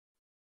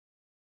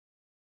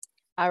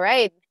All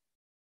right.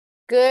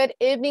 Good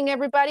evening,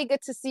 everybody.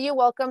 Good to see you.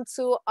 Welcome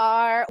to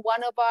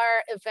one of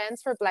our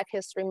events for Black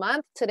History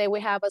Month. Today we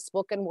have a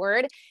spoken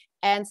word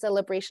and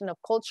celebration of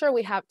culture.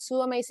 We have two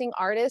amazing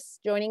artists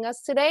joining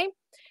us today.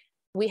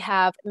 We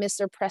have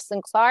Mr.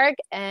 Preston Clark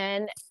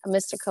and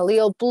Mr.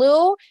 Khalil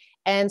Bleux.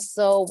 And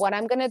so what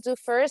I'm gonna do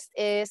first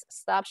is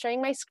stop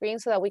sharing my screen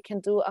so that we can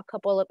do a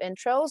couple of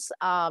intros.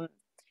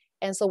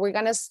 And so we're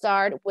gonna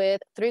start with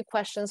 3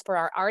 questions for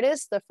our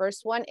artists. The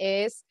first one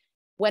is,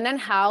 when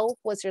and how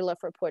was your love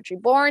for poetry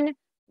born?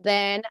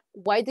 Then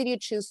why did you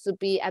choose to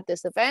be at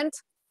this event?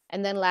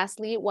 And then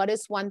lastly, what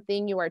is one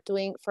thing you are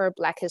doing for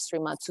Black History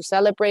Month to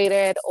celebrate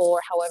it,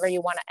 or however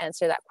you want to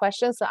answer that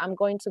question. So I'm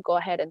going to go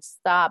ahead and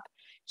stop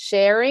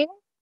sharing,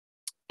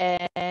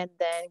 and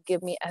then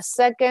give me a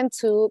second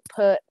to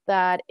put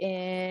that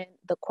in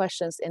the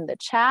questions in the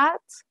chat.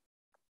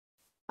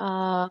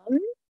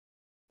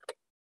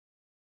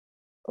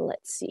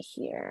 Let's see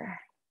here.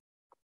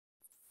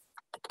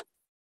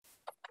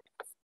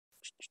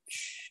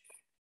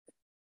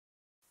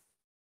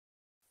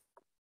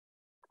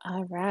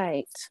 All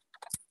right.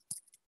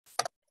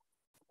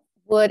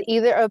 Would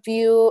either of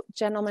you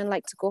gentlemen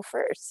like to go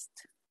first?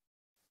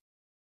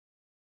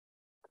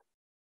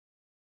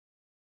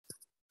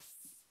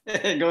 Go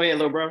ahead,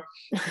 little bro.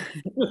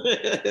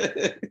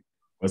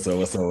 What's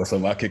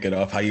up? I'll kick it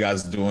off. How you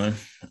guys doing?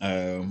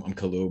 I'm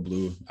Khalil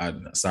Bleux.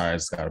 Sorry, I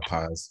just got to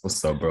pause.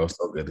 What's up, bro?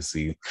 So good to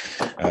see you.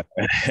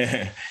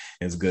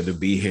 It's good to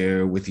be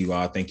here with you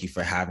all. Thank you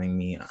for having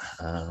me,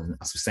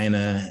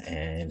 Susana,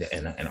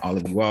 and all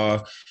of you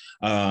all.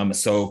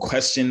 So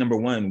question number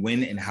 1,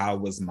 when and how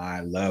was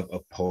my love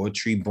of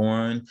poetry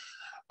born?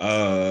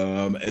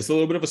 It's a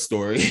little bit of a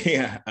story,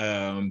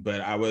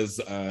 but I was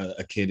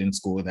a kid in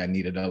school that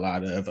needed a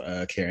lot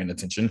of care and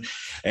attention.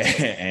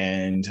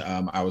 And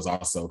I was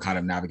also kind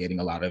of navigating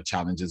a lot of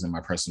challenges in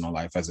my personal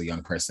life as a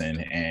young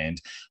person,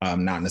 and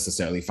not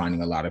necessarily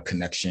finding a lot of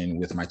connection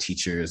with my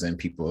teachers and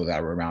people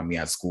that were around me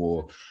at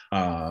school.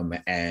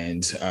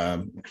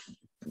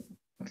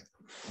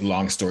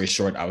 Long story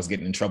short, I was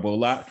getting in trouble a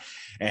lot.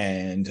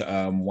 And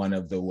one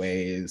of the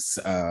ways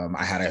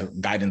I had a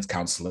guidance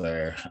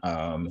counselor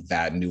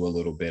that knew a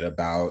little bit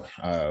about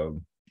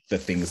the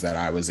things that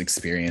I was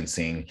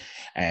experiencing.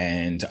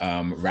 And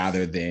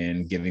rather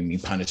than giving me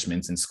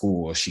punishments in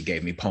school, she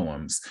gave me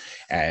poems,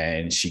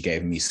 and she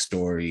gave me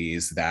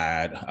stories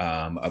that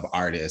of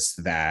artists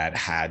that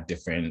had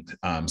different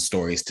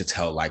stories to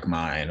tell like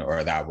mine,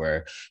 or that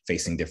were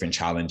facing different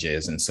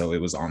challenges. And so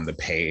it was on the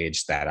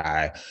page that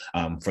I,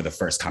 for the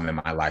first time in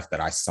my life,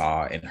 that I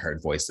saw and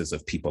heard voices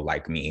of people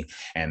like me.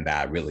 And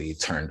that really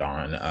turned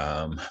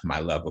on my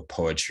love of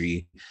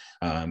poetry.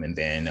 And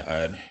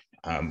then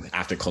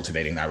after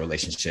cultivating that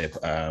relationship,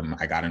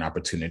 I got an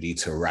opportunity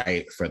to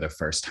write for the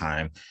first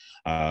time.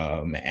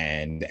 The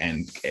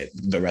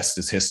rest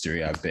is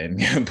history. I've been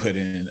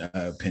putting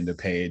pen to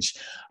page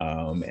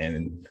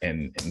and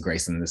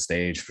gracing the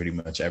stage pretty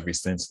much ever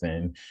since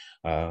then.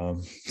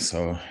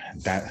 So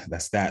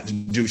that's that.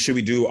 Should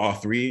we do all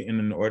 3 in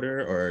an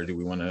order, or do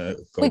we want to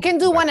go? We can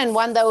do one and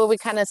one, that way we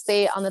kind of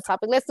stay on the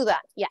topic. Let's do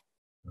that. Yeah.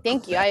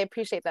 Thank you. I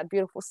appreciate that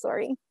beautiful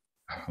story.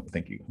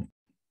 Thank you.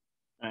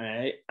 All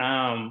right.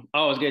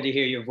 Always good to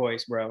hear your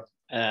voice, bro.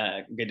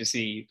 Good to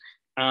see you.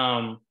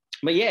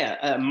 But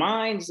yeah,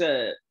 mine's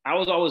I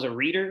was always a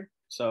reader.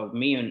 So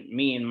me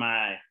and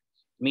my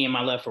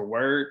love for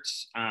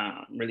words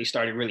really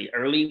started really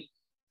early.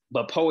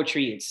 But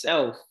poetry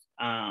itself,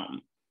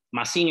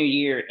 my senior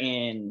year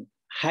in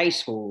high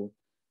school,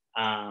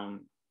 I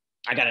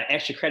got an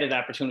extra credit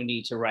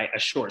opportunity to write a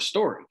short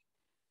story.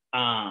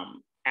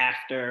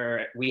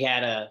 After we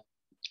had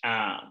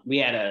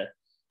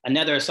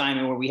another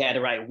assignment where we had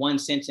to write 1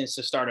 sentence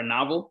to start a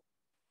novel.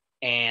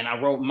 And I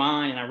wrote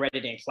mine and I read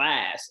it in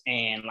class,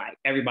 and like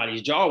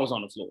everybody's jaw was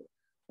on the floor.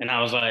 And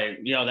I was like,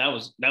 yo, that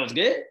was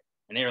good.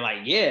 And they were like,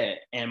 yeah.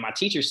 And my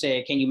teacher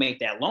said, can you make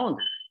that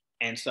longer?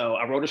 And so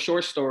I wrote a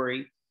short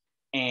story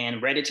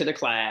and read it to the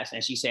class.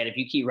 And she said, if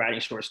you keep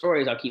writing short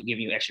stories, I'll keep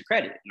giving you extra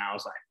credit. And I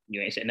was like,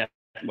 you ain't said nothing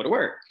but a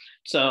word.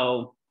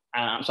 So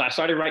I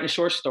started writing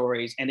short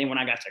stories. And then when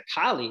I got to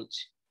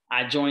college,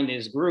 I joined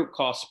this group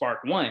called Spark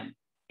One.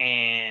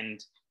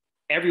 And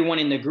everyone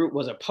in the group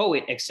was a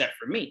poet except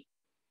for me.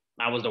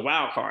 I was the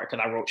wild card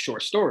because I wrote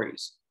short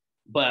stories.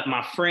 But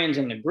my friends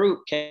in the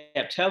group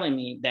kept telling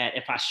me that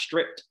if I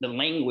stripped the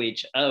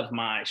language of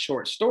my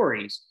short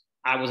stories,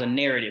 I was a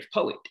narrative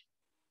poet.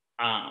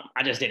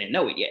 I just didn't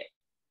know it yet.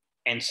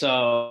 And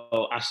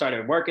so I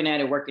started working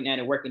at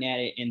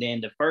it. And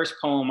then the first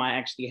poem I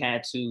actually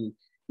had to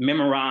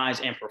memorize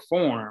and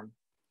perform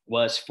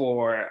was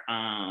for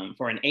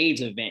an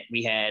AIDS event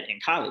we had in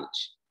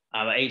college,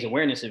 an AIDS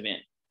awareness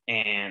event.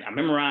 And I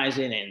memorized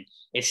it, and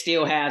it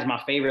still has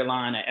my favorite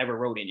line I ever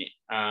wrote in it.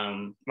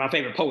 My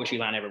favorite poetry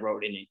line I ever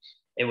wrote in it.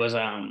 It was,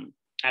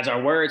 as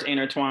our words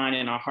intertwine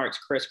and our hearts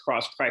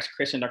crisscross, Christ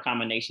christened our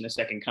combination, the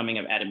second coming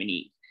of Adam and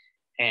Eve.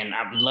 And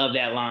I've loved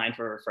that line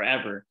for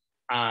forever.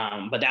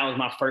 But that was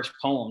my first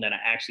poem that I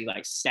actually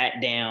like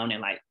sat down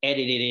and like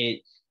edited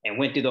it and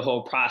went through the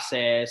whole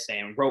process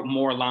and wrote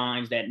more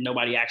lines that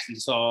nobody actually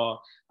saw.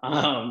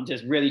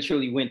 Just really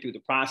truly went through the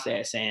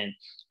process. And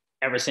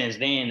ever since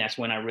then, that's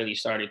when I really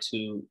started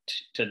to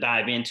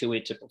dive into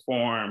it, to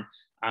perform.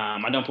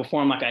 I don't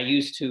perform like I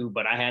used to,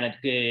 but I had a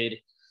good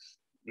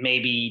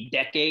maybe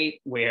decade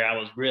where I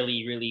was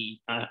really,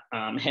 really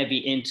heavy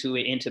into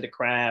it, into the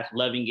craft,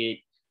 loving it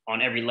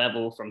on every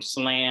level, from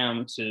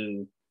slam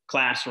to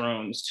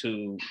classrooms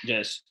to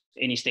just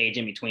any stage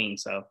in between.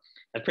 So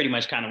that's pretty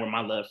much kind of where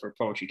my love for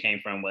poetry came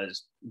from,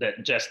 was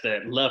just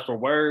the love for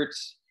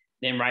words,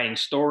 then writing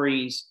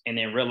stories, and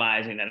then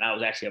realizing that I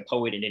was actually a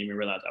poet and didn't even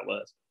realize I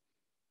was.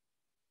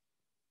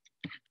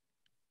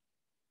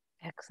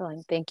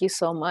 Excellent. Thank you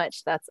so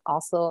much. That's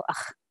also,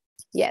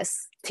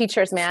 yes,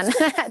 teachers, man.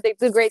 They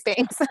do great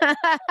things.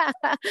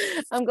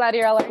 I'm glad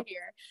you all are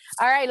here.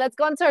 All right, let's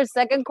go on to our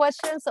second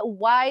question. So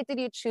why did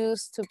you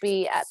choose to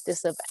be at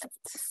this event?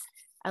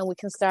 And we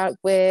can start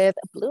with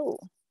Blue.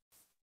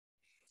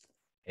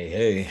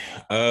 Hey.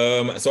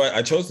 So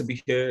I chose to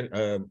be here.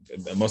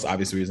 The most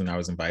obvious reason, I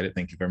was invited.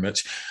 Thank you very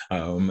much.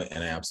 And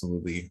I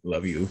absolutely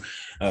love you.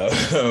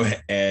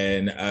 I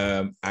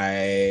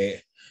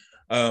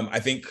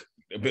think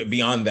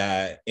beyond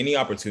that, any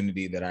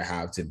opportunity that I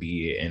have to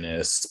be in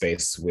a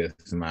space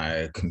with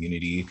my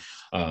community,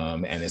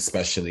 and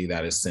especially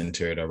that is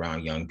centered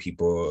around young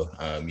people,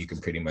 you can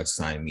pretty much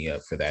sign me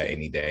up for that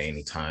any day,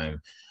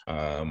 anytime.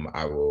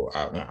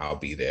 I'll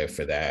be there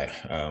for that.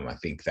 I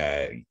think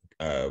that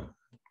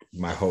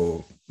my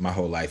whole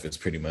life is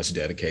pretty much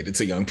dedicated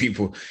to young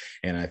people,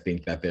 and I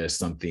think that there's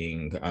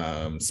something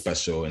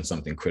special and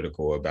something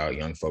critical about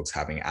young folks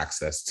having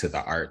access to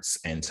the arts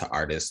and to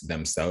artists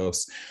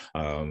themselves.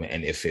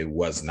 And if it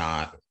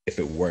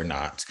were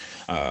not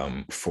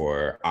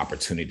for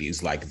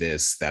opportunities like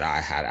this that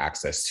I had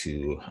access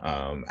to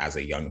as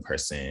a young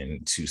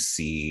person, to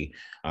see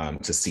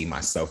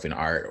myself in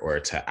art, or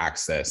to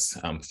access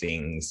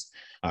things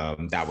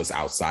that was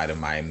outside of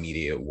my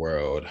immediate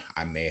world,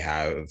 I may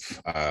have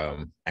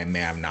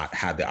not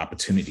had the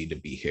opportunity to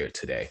be here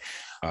today.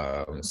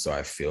 So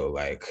I feel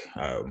like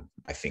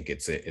I think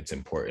it's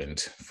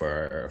important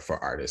for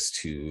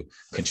artists to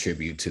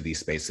contribute to these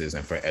spaces,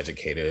 and for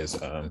educators,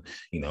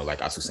 like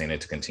Azucena,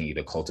 to continue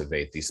to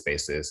cultivate these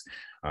spaces,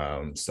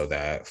 so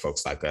that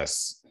folks like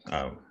us,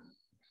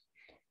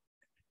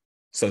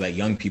 so that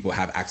young people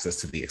have access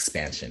to the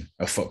expansion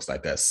of folks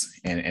like us,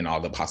 and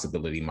all the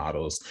possibility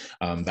models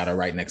that are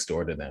right next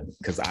door to them.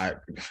 Because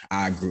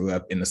I grew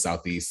up in the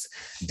Southeast,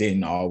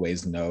 didn't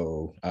always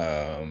know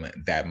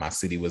that my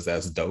city was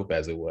as dope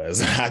as it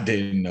was. I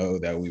didn't know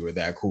that we were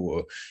that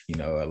cool.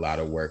 A lot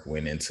of work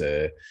went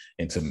into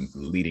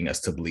leading us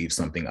to believe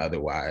something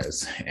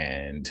otherwise.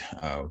 And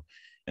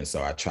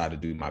so I try to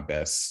do my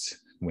best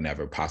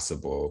whenever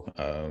possible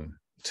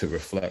to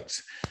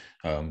reflect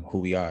who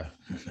we are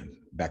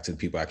back to the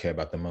people I care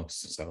about the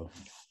most. So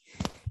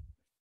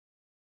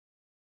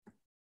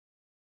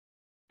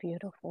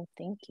beautiful.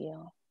 Thank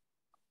you.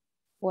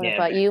 What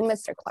about you,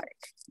 Mr. Clark?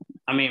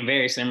 I mean,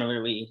 very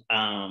similarly.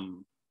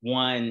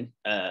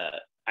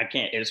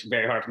 It's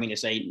very hard for me to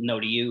say no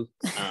to you.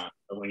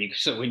 When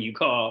you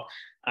call,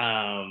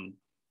 I'm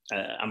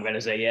going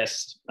to say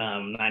yes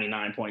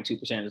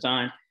 99.2% of the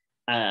time.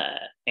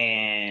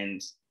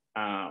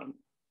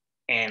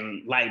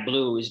 And Light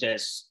Blue is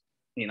just,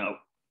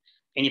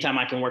 anytime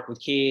I can work with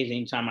kids,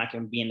 anytime I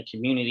can be in the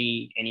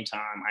community,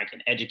 anytime I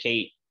can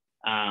educate,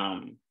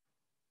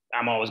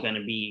 I'm always going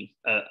to be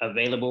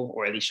available,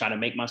 or at least try to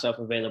make myself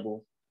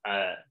available.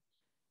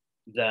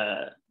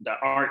 The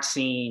art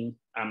scene,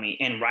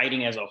 and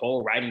writing as a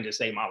whole, writing just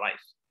saved my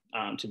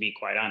life, to be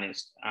quite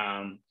honest.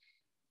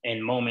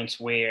 In moments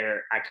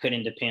where I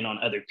couldn't depend on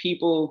other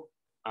people,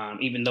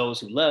 even those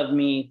who loved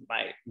me,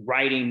 like,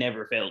 writing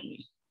never failed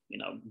me.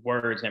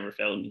 Words never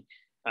failed me.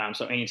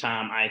 So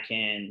anytime I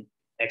can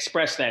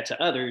express that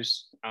to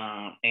others,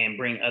 and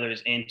bring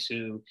others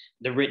into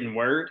the written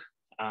word,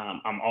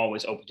 I'm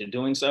always open to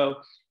doing so.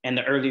 And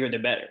the earlier, the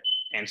better.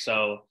 And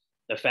so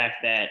the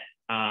fact that,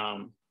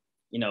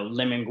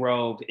 Lemon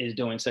Grove is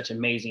doing such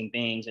amazing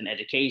things in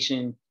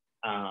education.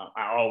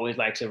 I always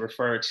like to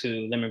refer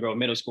to Lemon Grove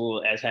Middle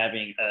School as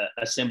having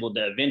assembled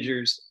the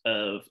Avengers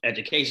of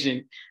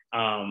education.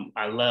 I'm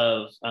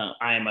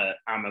a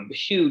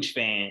huge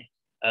fan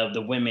of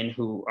the women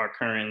who are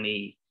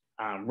currently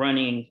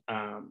running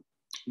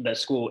the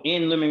school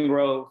in Lemon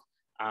Grove.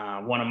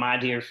 One of my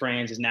dear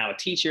friends is now a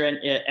teacher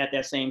at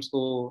that same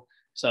school.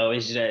 So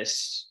it's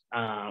just,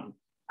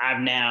 I've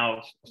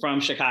now, from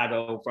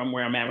Chicago, from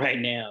where I'm at right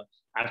now,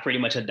 I've pretty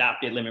much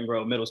adopted Lemon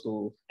Grove Middle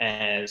School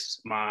as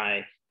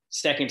my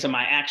second to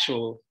my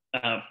actual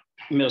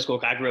middle school.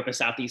 I grew up in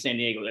Southeast San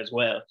Diego as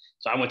well.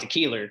 So I went to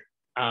Keeler,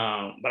 but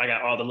I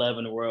got all the love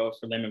in the world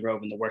for Lemon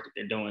Grove and the work that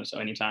they're doing. So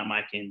anytime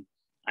I can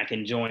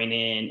join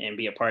in and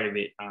be a part of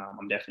it,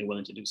 I'm definitely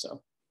willing to do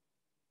so.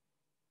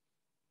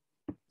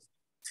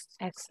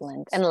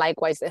 Excellent. And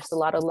likewise, there's a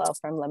lot of love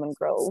from Lemon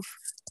Grove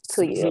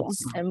to you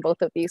and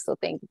both of you. So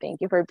thank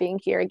you for being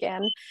here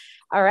again.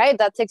 All right,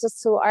 that takes us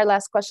to our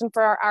last question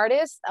for our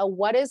artist.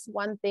 What is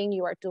one thing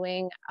you are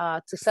doing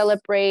to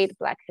celebrate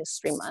Black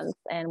History Month?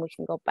 And we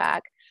can go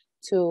back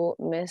to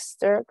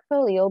Mr.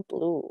 Khalil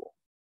Bleux.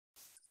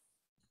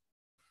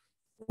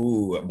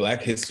 Ooh,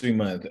 Black History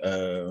Month.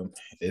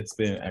 It's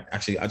been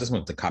actually, I just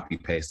want to copy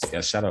paste.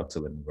 Yeah, shout out to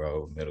Living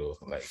Grove Middle,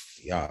 like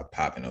y'all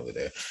popping over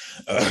there.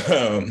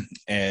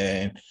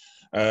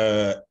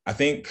 I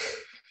think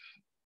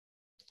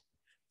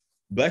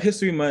Black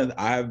History Month,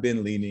 I've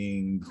been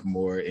leaning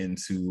more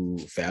into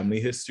family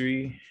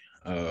history,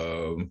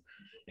 and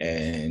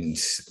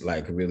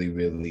like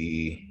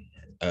really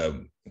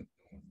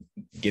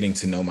getting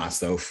to know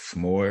myself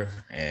more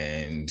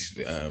and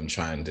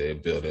trying to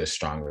build a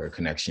stronger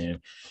connection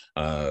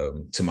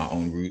to my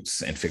own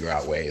roots and figure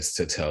out ways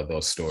to tell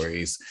those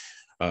stories.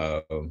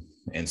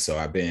 And so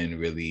I've been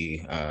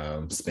really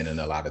spending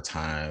a lot of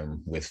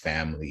time with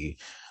family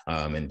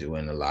and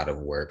doing a lot of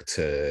work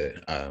to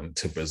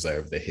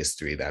preserve the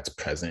history that's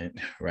present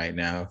right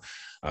now.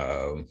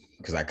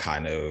 Because I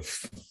kind of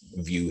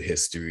view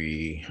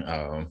history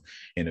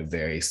in a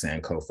very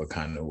Sankofa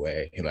kind of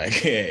way.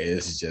 Like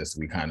it's just,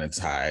 we kind of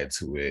tied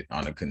to it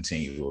on a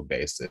continual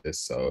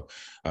basis. So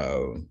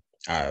I'm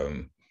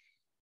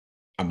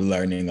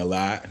learning a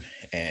lot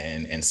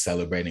and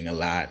celebrating a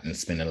lot and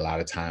spending a lot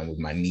of time with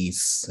my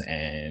niece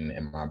and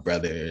my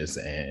brothers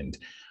and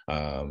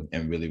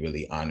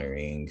really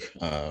honoring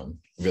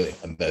really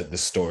the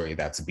story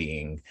that's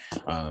being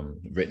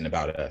written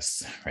about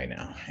us right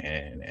now,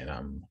 and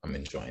I'm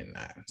enjoying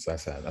that. So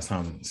that's how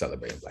I'm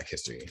celebrating Black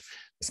History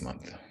this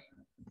month.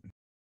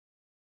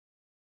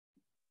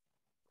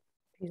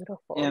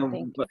 Beautiful.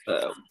 And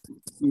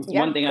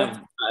one thing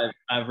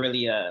I've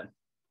really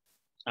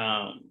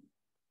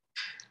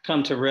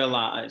come to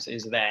realize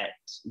is that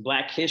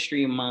Black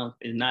History Month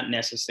is not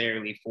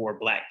necessarily for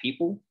Black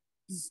people.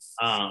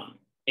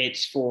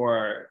 It's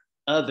for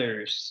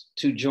others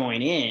to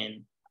join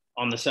in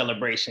on the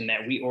celebration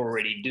that we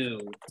already do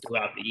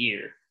throughout the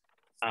year.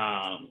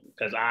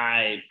 Because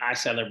I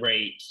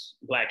celebrate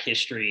Black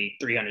history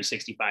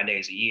 365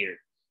 days a year.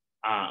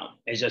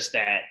 It's just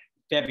that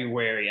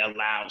February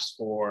allows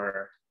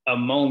for a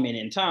moment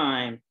in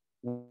time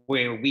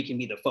where we can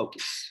be the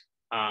focus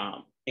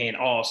in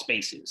all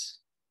spaces.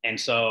 And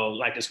so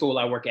like the school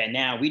I work at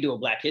now, we do a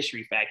Black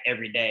history fact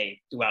every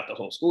day throughout the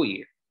whole school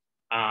year.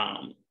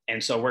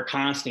 And so we're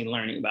constantly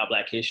learning about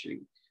Black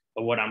history.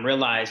 But what I'm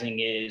realizing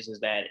is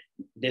that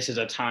this is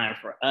a time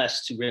for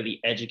us to really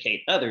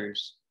educate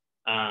others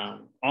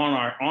on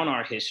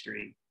our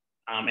history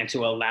and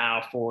to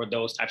allow for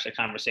those types of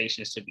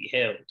conversations to be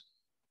held.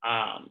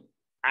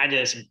 I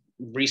just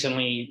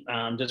recently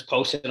just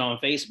posted on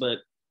Facebook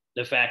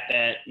the fact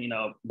that,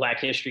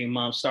 Black History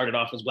Month started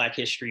off as Black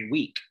History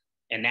Week.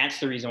 And that's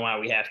the reason why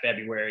we have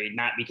February,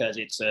 not because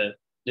it's the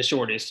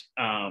shortest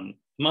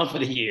month of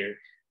the year,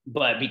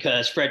 but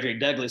because Frederick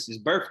Douglass's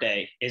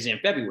birthday is in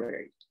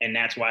February. And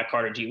that's why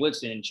Carter G.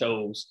 Woodson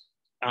chose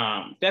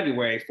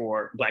February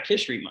for Black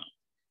History Month,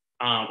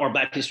 or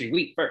Black History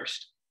Week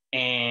first.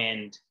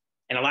 And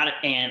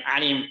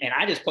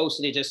I just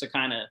posted it just to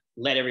kind of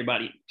let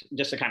everybody,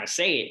 just to kind of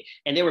say it.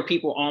 And there were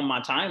people on my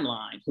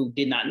timeline who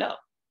did not know.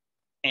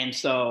 And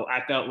so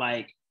I felt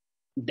like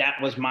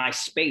that was my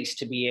space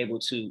to be able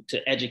to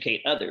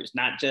educate others,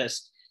 not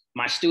just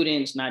my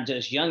students, not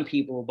just young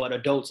people, but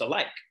adults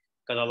alike.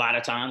 Because a lot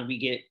of times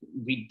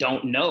we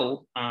don't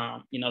know,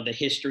 the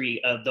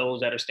history of those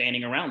that are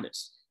standing around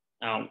us.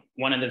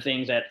 One of the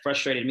things that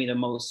frustrated me the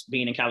most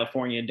being in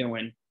California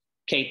doing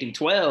K through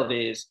 12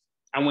 is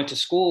I went to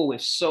school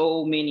with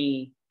so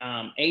many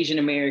Asian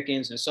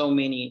Americans and so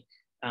many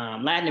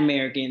Latin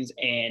Americans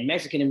and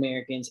Mexican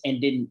Americans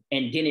and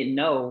didn't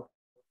know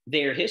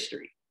their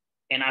history.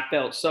 And I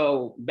felt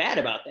so bad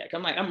about that.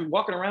 I'm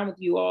walking around with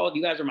you all.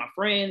 You guys are my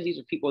friends. These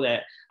are people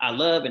that I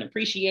love and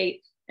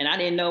appreciate. And I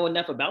didn't know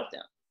enough about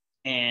them.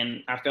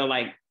 And I felt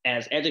like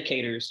as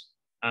educators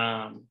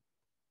and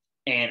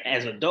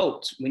as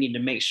adults, we need to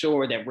make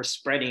sure that we're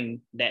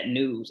spreading that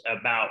news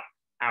about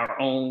our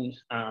own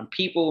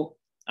people,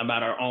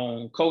 about our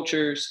own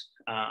cultures.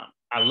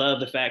 I love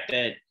the fact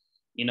that,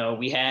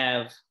 we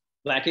have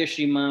Black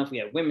History Month, we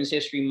have Women's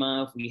History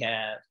Month, we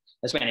have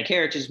Hispanic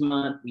Heritage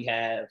Month, we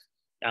have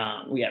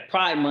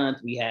Pride Month,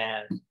 we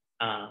have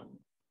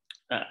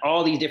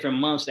all these different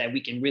months that we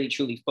can really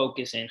truly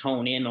focus and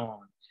hone in on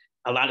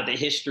a lot of the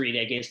history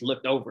that gets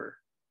looked over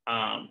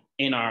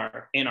in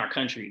our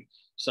country.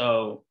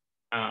 So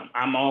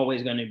I'm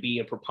always going to be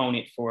a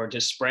proponent for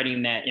just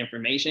spreading that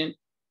information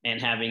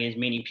and having as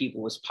many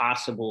people as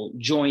possible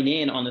join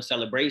in on the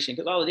celebration,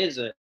 because all it is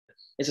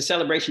it's a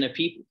celebration of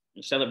people,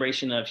 a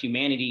celebration of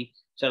humanity,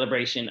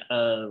 celebration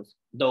of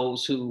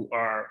those who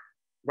are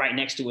right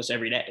next to us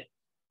every day.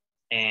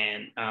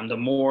 And the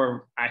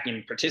more I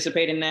can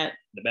participate in that,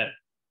 the better.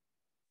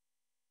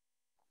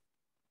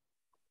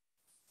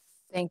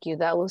 Thank you.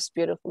 That was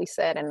beautifully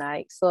said. And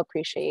I so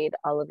appreciate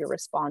all of your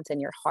response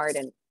and your heart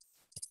and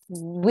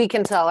we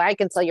can tell, I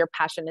can tell your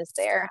passion is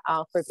there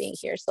for being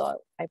here. So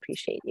I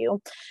appreciate you.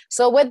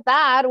 So with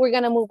that, we're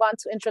going to move on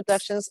to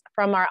introductions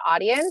from our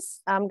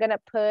audience. I'm going to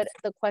put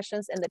the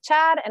questions in the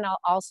chat, and I'll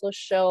also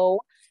show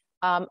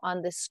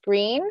on the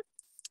screen.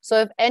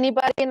 So if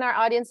anybody in our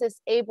audience is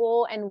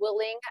able and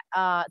willing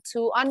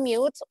to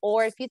unmute,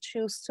 or if you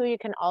choose to, you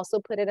can also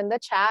put it in the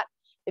chat.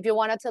 If you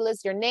wanted to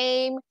list your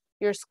name,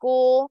 your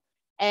school,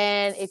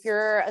 and if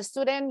you're a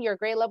student, your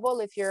grade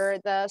level, if you're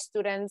the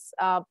student's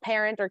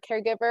parent or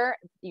caregiver,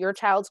 your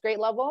child's grade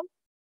level.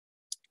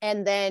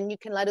 And then you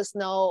can let us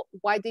know,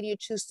 why did you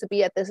choose to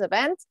be at this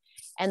event?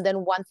 And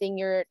then one thing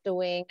you're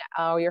doing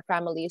or your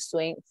family is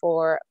doing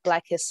for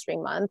Black History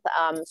Month.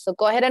 So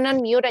go ahead and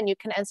unmute, and you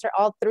can answer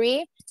all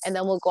three, and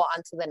then we'll go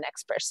on to the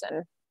next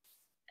person.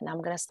 And I'm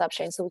gonna stop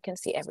sharing so we can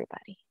see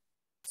everybody.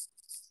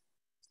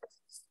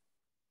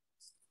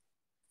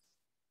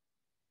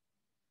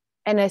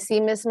 And I see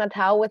Miss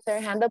Matao with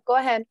her hand up. Go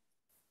ahead.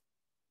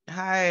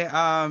 Hi,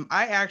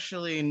 I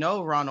actually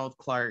know Ronald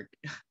Clark.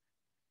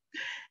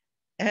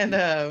 And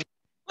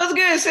what's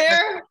good,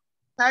 Sarah?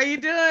 How you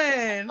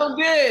doing? Oh,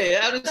 good.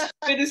 I'm just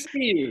good to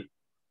see you.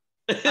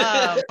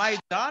 My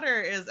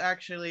daughter is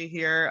actually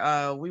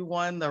here. We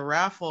won the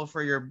raffle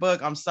for your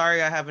book. I'm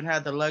sorry I haven't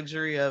had the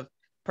luxury of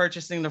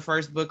purchasing the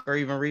first book or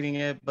even reading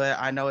it, but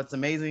I know it's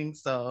amazing.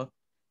 So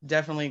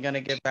definitely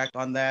gonna get back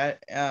on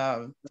that.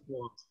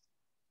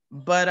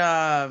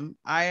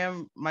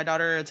 My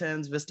daughter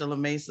attends Vista La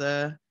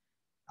Mesa,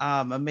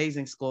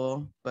 amazing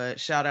school, but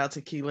shout out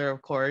to Keeler,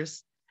 of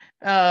course.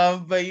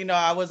 But you know,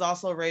 I was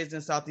also raised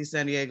in Southeast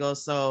San Diego.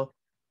 So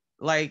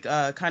like,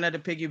 kind of to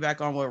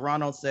piggyback on what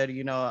Ronald said,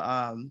 you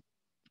know,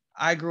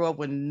 I grew up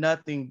with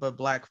nothing but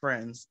Black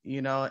friends,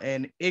 you know,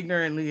 and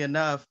ignorantly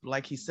enough,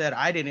 like he said,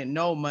 I didn't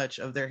know much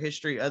of their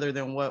history other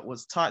than what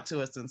was taught to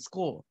us in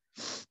school.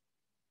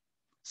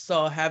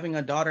 So having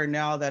a daughter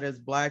now that is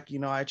Black, you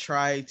know, I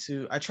try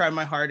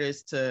my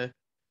hardest to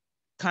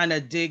kind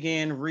of dig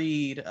in,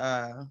 read,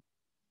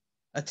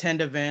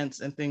 attend events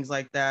and things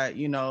like that,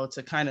 you know,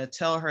 to kind of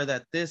tell her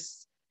that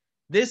this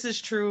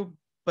is true,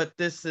 but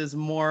this is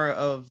more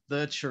of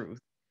the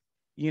truth,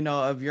 you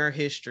know, of your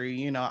history.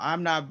 You know,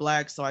 I'm not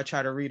Black, so I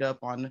try to read up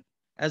on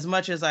as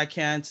much as I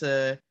can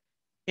to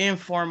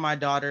inform my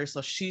daughter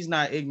so she's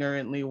not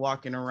ignorantly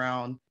walking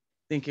around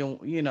thinking,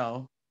 you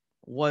know,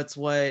 what's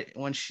what,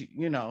 when she,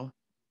 you know,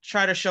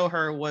 try to show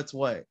her what's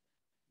what,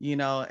 you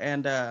know.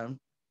 And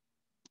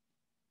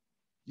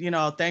you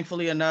know,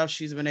 thankfully enough,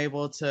 she's been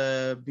able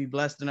to be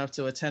blessed enough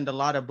to attend a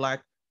lot of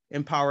Black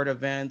empowered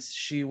events.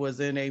 She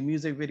was in a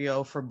music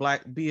video for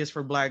B is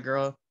for Black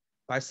Girl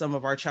by some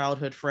of our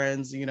childhood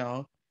friends, you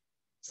know.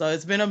 So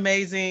it's been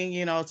amazing,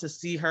 you know, to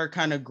see her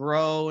kind of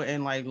grow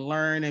and like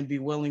learn and be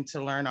willing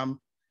to learn. I'm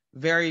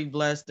very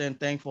blessed and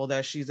thankful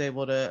that she's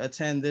able to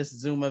attend this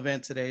Zoom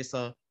event today,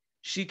 so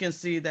she can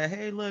see that,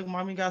 hey, look,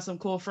 mommy got some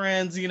cool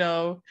friends, you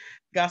know,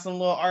 got some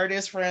little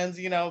artist friends,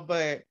 you know.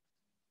 But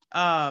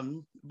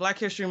Black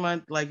History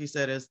Month, like you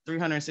said, is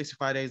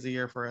 365 days a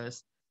year for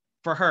us,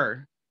 for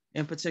her,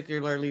 and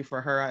particularly for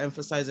her. I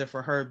emphasize it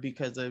for her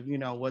because of, you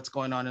know, what's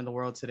going on in the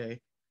world today.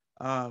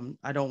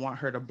 I don't want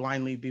her to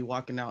blindly be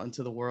walking out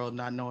into the world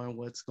not knowing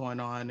what's going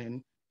on,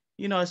 and,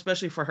 you know,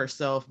 especially for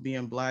herself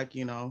being Black,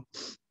 you know.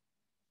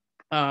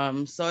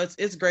 So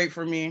it's great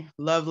for me.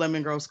 Love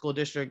Lemon Grove School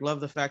District. Love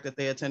the fact that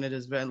they attended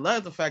this event.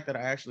 Love the fact that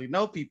I actually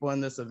know people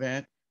in this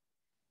event,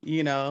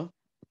 you know.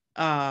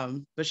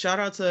 But shout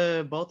out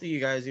to both of you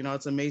guys. You know,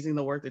 it's amazing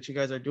the work that you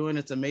guys are doing.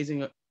 It's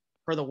amazing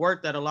for the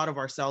work that a lot of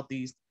our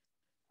Southeast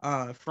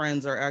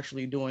friends are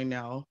actually doing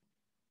now,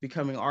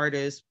 becoming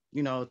artists,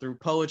 you know, through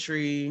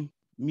poetry,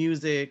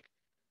 music.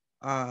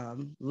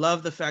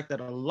 Love the fact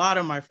that a lot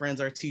of my friends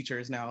are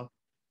teachers now.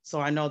 So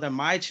I know that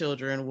my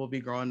children will be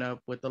growing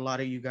up with a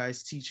lot of you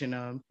guys teaching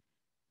them,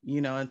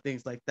 you know, and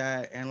things like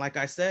that. And like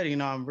I said, you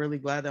know, I'm really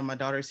glad that my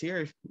daughter's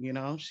here. You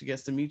know, she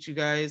gets to meet you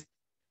guys.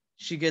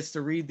 She gets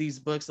to read these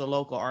books of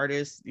local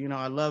artists. You know,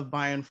 I love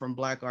buying from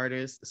Black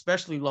artists,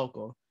 especially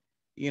local,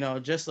 you know,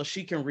 just so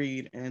she can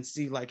read and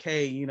see like,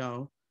 hey, you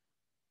know,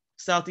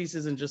 Southeast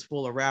isn't just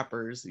full of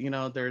rappers. You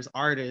know, there's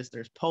artists,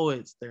 there's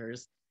poets,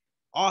 there's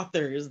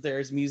authors,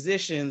 there's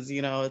musicians,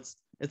 you know.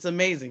 It's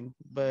amazing.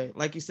 But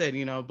like you said,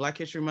 you know, Black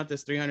History Month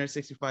is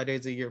 365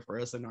 days a year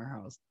for us in our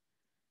house,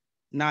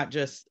 not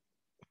just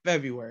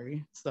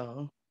February.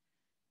 So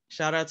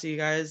shout out to you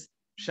guys.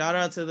 Shout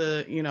out to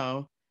the, you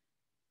know,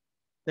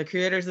 the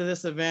creators of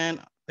this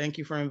event. Thank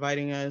you for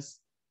inviting us,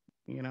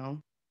 you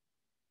know.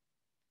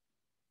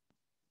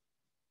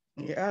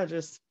 Yeah,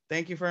 just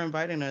thank you for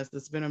inviting us.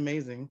 It's been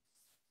amazing.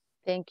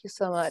 Thank you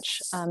so much,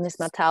 Ms.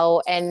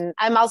 Matao. And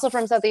I'm also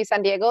from Southeast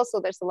San Diego, so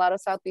there's a lot of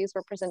Southeast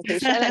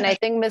representation. And I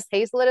think Ms.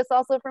 Hazlett is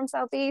also from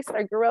Southeast.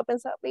 I grew up in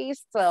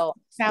Southeast, so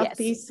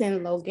Southeast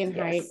and Logan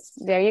Heights.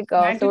 There you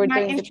go. Can I do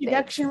my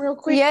introduction real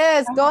quick?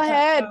 Yes, go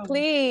ahead,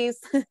 please.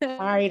 All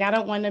right, I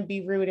don't want to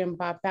be rude and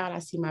pop out. I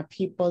see my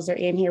peoples are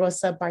in here.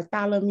 What's up,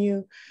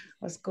 Bartholomew?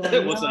 What's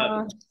going What's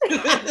on?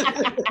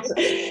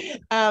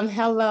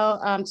 Hello,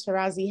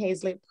 Tarazi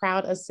Hazlett,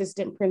 proud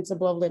assistant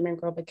principal of Lemon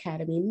Grove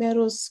Academy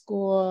Middle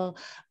School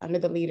under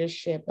the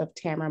leadership of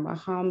Tamara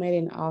Muhammad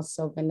and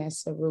also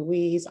Vanessa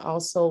Ruiz,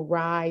 also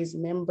RISE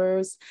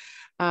members.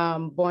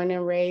 Born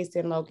and raised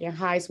in Logan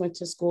Heights, went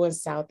to school in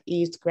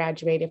Southeast,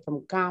 graduated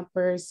from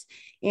Gompers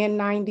in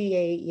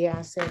 98. Yeah,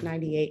 I said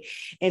 98.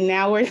 And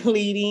now we're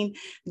leading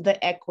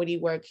the equity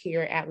work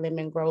here at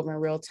Lemon Grove in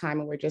real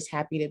time. And we're just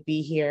happy to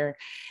be here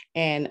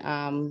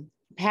and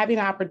having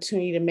an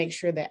opportunity to make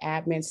sure the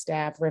admin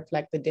staff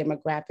reflect the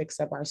demographics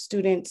of our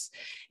students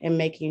and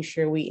making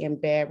sure we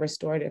embed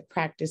restorative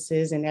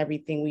practices in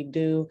everything we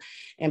do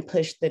and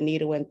push the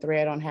needle and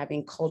thread on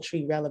having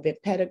culturally relevant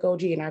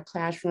pedagogy in our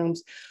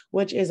classrooms,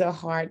 which is a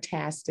hard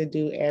task to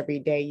do every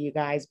day, you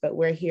guys, but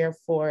we're here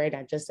for it.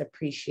 I just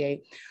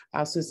appreciate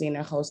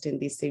Susina hosting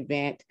this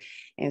event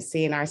and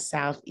seeing our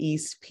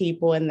Southeast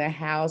people in the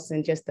house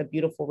and just the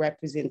beautiful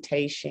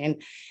representation.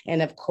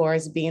 And of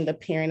course, being the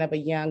parent of a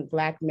young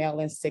Black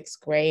male in 6th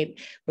grade,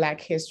 Black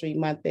History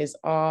Month is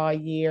all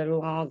year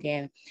long.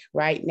 And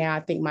right now, I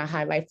think my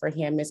highlight for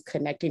him is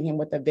connecting him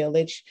with a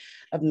village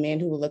of men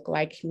who look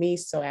like me.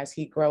 So as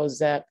he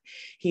grows up,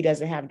 he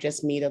doesn't have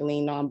just me to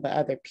lean on, but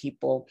other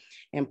people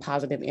and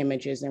positive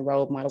images and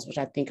role models, which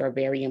I think are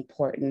very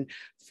important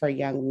for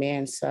young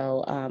men.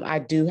 So I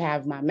do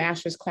have my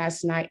master's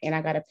class tonight and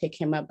I got to pick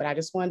him up, but I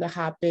just wanted to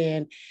hop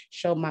in,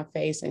 show my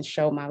face and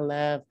show my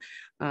love.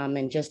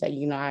 And just that,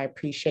 you know, I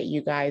appreciate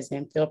you guys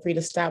and feel free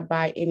to stop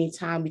by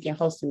anytime. We can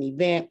host an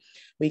event.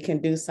 We can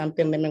do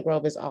something. Lemon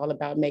Grove is all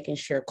about making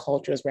sure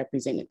culture is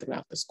represented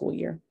throughout the school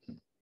year.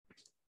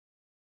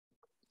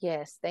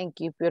 Yes, thank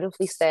you.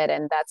 Beautifully said.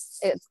 And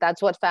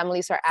that's what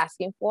families are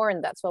asking for,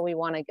 and that's what we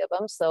want to give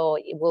them. So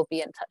we'll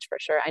be in touch for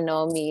sure. I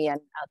know me and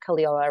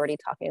Khalil are already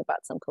talking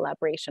about some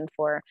collaboration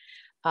for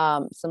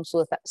some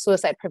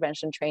suicide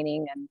prevention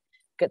training and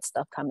good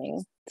stuff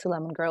coming to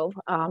Lemon Grove.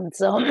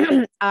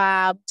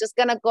 Just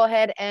gonna go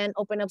ahead and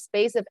open up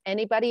space if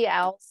anybody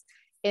else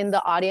in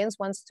the audience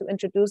wants to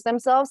introduce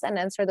themselves and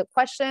answer the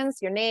questions,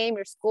 your name,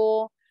 your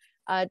school,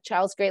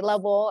 child's grade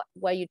level,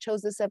 why you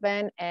chose this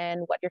event,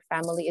 and what your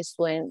family is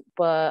doing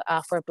for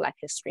Black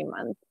History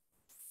Month.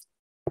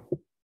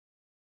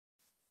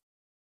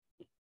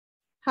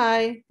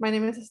 Hi, my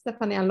name is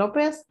Estefania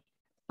Lopez.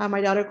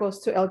 My daughter goes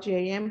to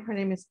LGAM. Her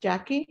name is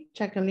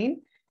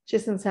Jacqueline.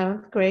 She's in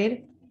 7th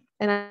grade.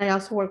 And I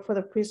also work for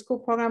the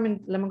preschool program in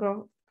Lemon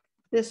Grove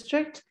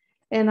District.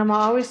 And I'm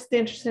always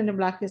interested in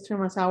Black History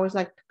Month. I always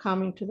like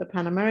coming to the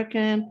Pan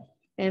American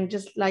and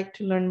just like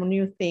to learn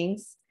new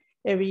things.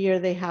 Every year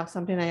they have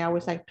something I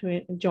always like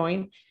to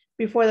join.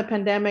 Before the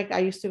pandemic, I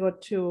used to go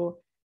to,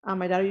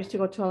 my daughter used to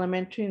go to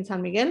elementary in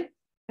San Miguel.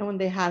 And when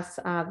they had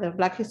the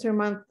Black History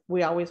Month,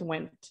 we always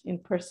went in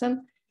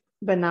person,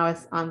 but now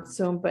it's on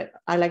Zoom. But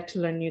I like to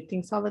learn new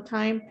things all the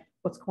time,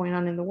 what's going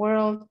on in the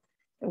world.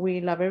 We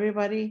love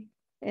everybody.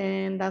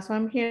 And that's why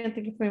I'm here. And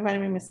thank you for inviting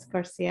me, Ms.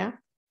 Garcia.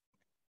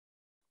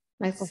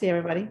 Nice to see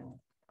everybody.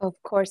 Of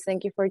course,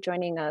 thank you for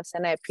joining us.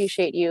 And I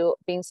appreciate you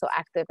being so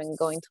active and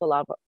going to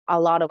a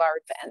lot of our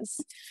events.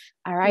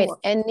 All right,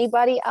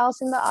 anybody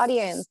else in the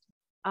audience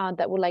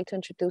that would like to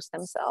introduce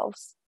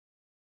themselves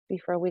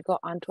before we go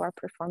on to our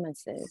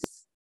performances?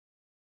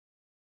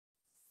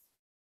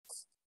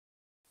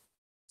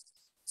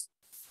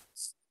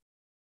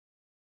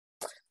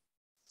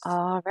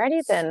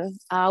 Alrighty then.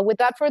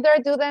 Without further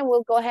ado, then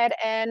we'll go ahead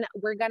and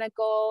we're gonna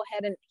go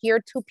ahead and hear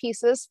 2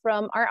 pieces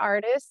from our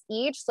artists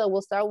each. So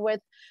we'll start with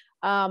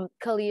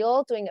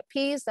Khalil doing a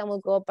piece, then we'll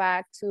go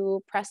back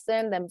to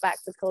Preston, then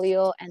back to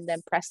Khalil, and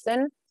then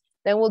Preston.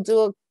 Then we'll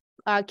do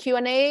a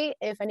Q&A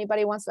if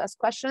anybody wants to ask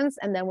questions,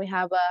 and then we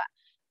have a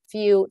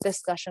few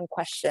discussion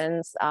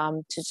questions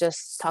to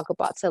just talk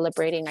about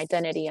celebrating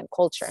identity and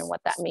culture and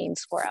what that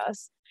means for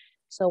us.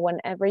 So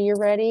whenever you're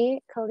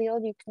ready, Khalil,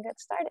 you can get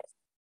started.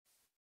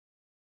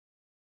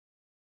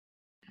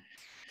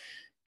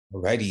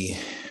 Alrighty,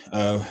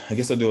 I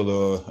guess I'll do a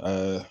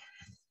little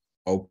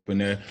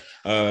opener.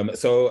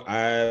 So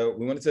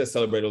we wanted to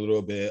celebrate a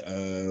little bit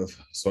of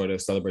sort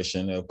of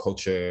celebration of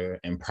culture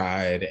and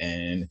pride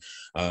and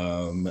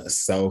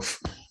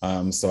self.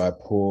 So I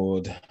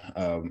pulled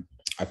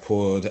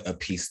a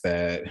piece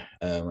that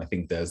I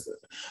think does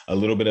a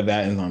little bit of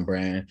that and is on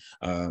brand.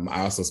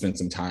 I also spent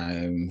some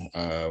time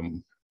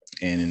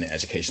in an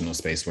educational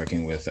space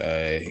working with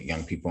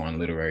young people on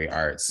literary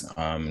arts.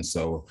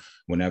 So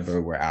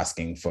whenever we're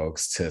asking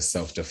folks to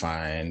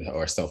self-define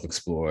or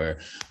self-explore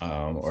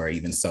or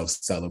even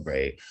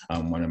self-celebrate,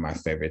 one of my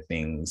favorite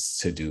things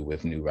to do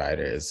with new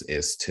writers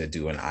is to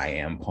do an I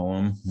am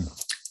poem.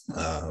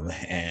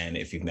 And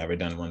if you've never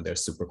done one, they're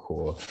super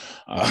cool.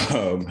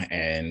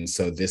 And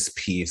so this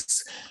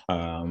piece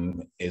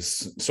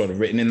is sort of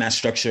written in that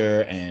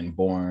structure and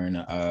born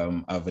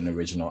of an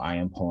original I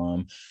am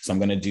poem. So I'm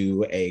going to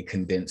do a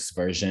condensed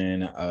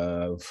version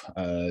of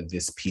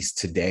this piece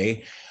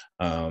today.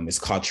 It's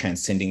called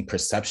Transcending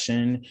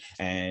Perception.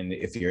 And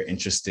if you're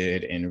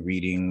interested in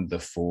reading the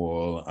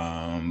full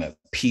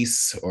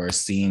piece or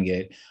seeing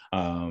it,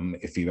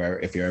 if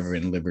you're ever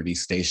in Liberty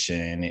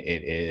Station,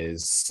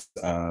 it's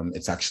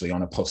actually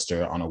on a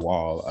poster on a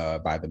wall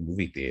by the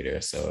movie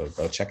theater. So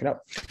go check it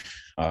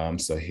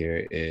out. So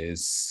here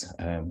is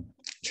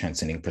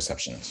Transcending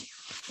Perceptions.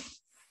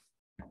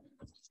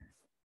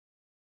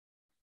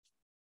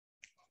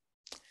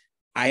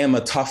 I am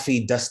a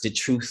toffee-dusted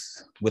truth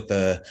with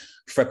a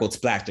freckled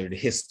splattered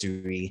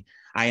history.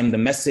 I am the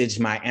message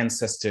my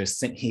ancestors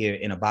sent here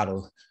in a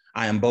bottle.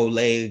 I am bow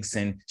legs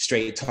and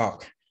straight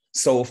talk,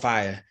 soul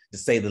fire, to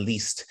say the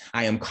least.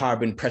 I am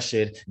carbon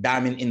pressured,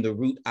 diamond in the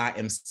root. I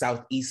am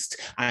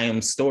southeast. I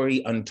am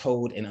story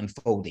untold and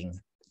unfolding,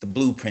 the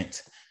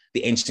blueprint,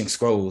 the ancient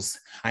scrolls.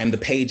 I am the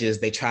pages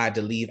they tried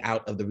to leave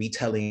out of the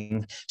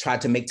retelling, tried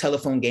to make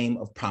telephone game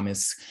of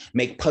promise,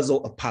 make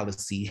puzzle of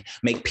policy,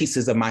 make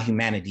pieces of my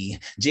humanity.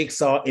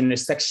 Jigsaw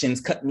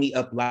intersections cut me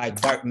up like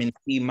Bartman,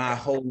 see my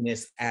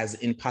wholeness as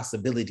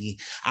impossibility.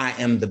 I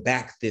am the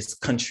back this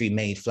country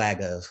made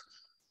flag of.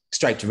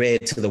 Striped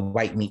red to the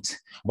white meat,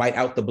 white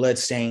out the blood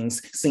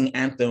stains, sing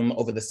anthem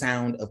over the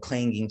sound of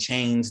clanging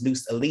chains,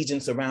 loose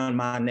allegiance around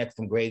my neck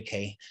from grade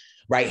K.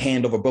 Right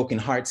hand over broken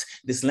hearts.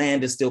 This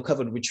land is still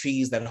covered with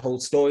trees that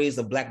hold stories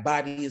of Black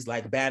bodies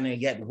like banner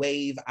yet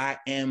wave. I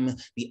am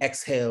the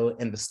exhale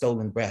and the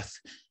stolen breath.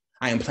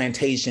 I am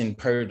plantation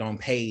purred on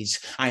page.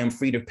 I am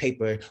freed of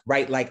paper,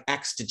 right like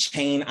axe to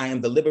chain. I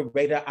am the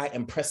liberator. I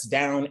am pressed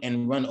down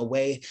and run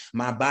away.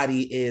 My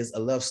body is a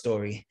love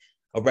story,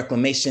 a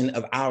reclamation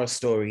of our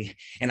story.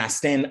 And I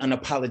stand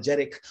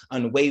unapologetic,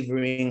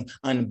 unwavering,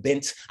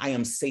 unbent. I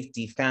am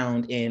safety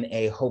found in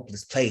a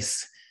hopeless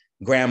place.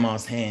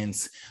 Grandma's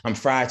hands. I'm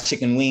fried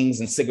chicken wings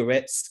and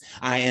cigarettes.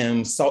 I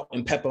am salt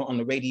and pepper on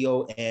the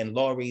radio and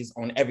lorries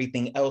on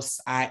everything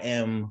else. I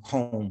am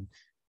home.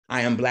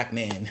 I am Black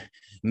man,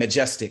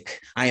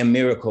 majestic. I am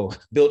miracle,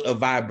 built of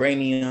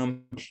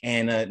vibranium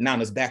and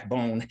Nana's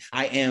backbone.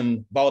 I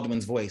am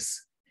Baldwin's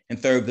voice and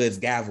Thurgood's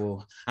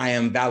gavel. I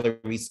am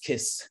Valerie's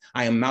kiss.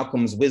 I am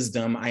Malcolm's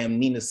wisdom. I am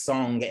Nina's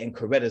song and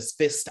Coretta's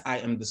fist. I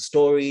am the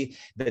story,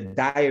 the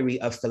diary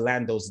of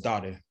Philando's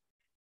daughter.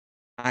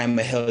 I am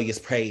Mahelia's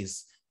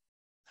praise.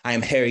 I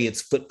am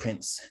Harriet's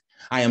footprints.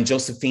 I am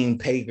Josephine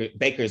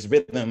Baker's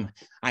rhythm.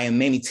 I am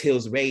Mamie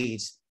Till's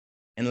rage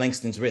and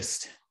Langston's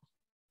wrist.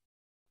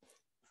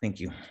 Thank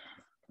you.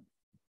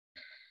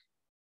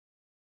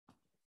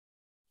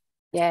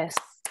 Yes.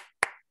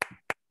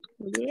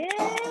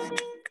 Yeah.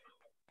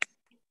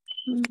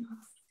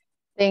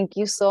 Thank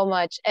you so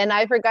much. And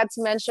I forgot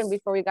to mention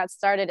before we got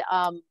started,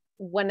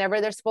 whenever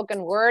there's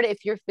spoken word,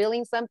 if you're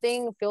feeling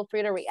something, feel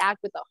free to react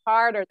with a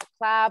heart or the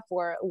clap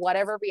or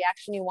whatever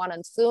reaction you want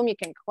on Zoom. You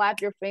can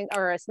clap your finger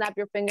or snap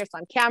your fingers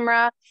on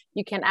camera.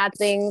 You can add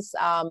things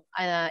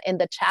in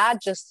the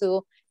chat just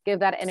to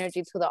give that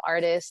energy to the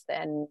artist.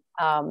 And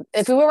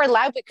if we were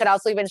live, we could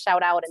also even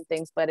shout out and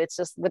things, but it's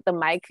just with the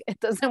mic,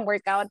 it doesn't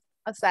work out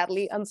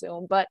sadly on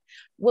Zoom, but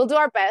we'll do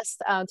our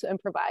best to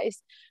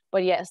improvise.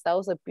 But yes, that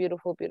was a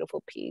beautiful,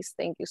 beautiful piece.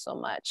 Thank you so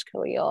much,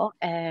 Khalil.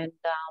 And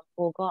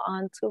we'll go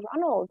on to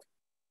Ronald.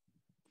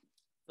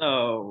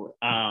 So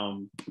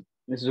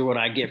this is what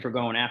I get for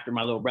going after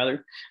my little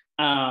brother.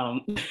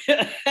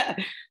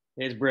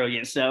 His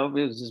brilliant self.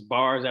 It was just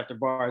bars after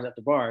bars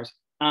after bars.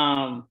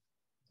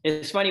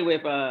 It's funny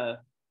with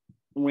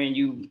when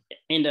you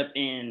end up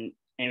in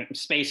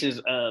spaces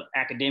of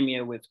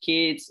academia with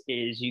kids,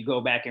 is you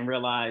go back and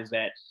realize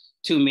that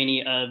too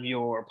many of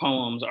your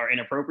poems are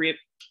inappropriate.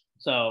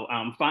 So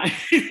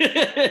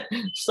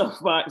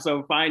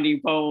so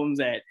finding poems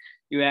that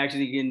you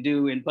actually can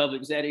do in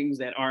public settings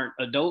that aren't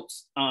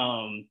adults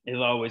is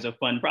always a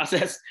fun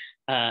process.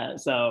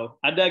 So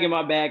I dug in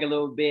my bag a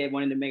little bit,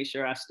 wanted to make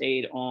sure I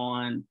stayed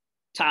on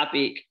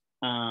topic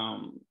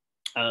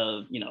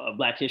of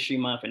Black History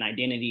Month and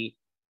identity.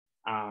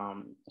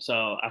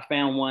 So I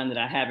found one that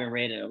I haven't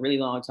read in a really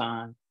long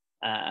time,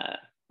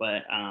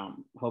 but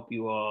hope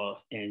you all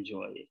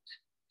enjoy it.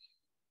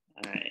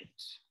 All right.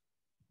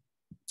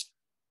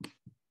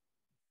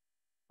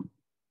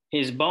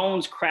 His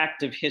bones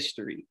cracked of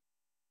history.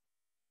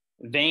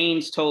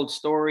 Veins told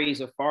stories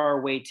of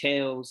faraway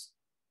tales,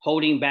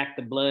 holding back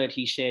the blood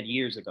he shed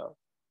years ago.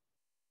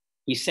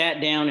 He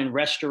sat down in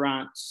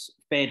restaurants,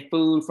 fed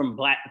food from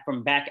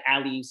back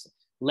alleys,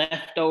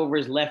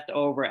 leftovers left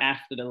over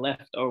after the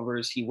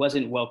leftovers. He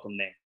wasn't welcome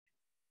there.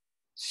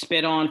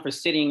 Spit on for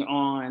sitting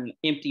on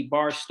empty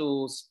bar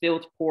stools,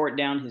 filth poured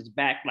down his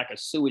back like a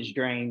sewage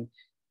drain.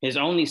 His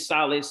only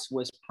solace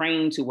was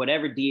praying to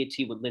whatever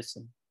deity would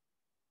listen.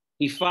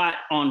 He fought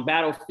on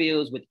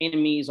battlefields with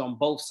enemies on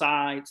both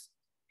sides,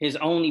 his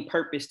only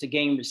purpose to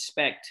gain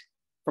respect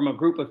from a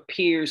group of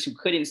peers who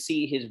couldn't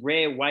see his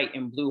red, white,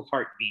 and blue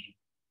heart beating.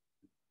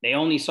 They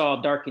only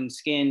saw darkened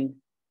skin,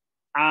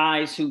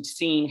 eyes who'd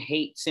seen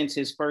hate since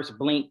his first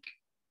blink,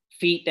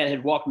 feet that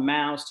had walked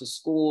miles to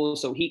school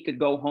so he could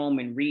go home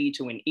and read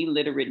to an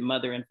illiterate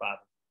mother and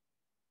father.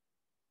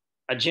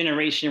 A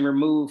generation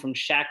removed from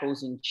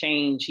shackles and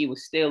chains, he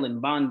was still in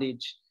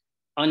bondage,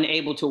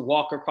 Unable to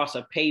walk across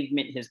a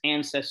pavement his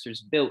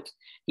ancestors built,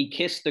 he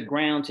kissed the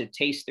ground to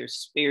taste their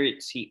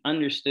spirits. He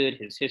understood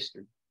his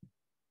history.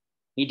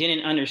 He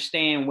didn't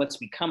understand what's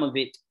become of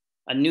it.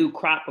 A new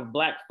crop of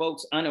Black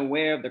folks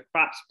unaware of the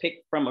crops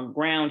picked from a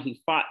ground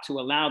he fought to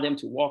allow them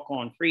to walk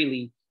on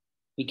freely.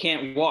 He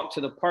can't walk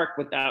to the park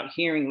without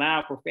hearing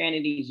loud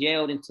profanities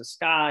yelled into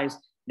skies,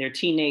 their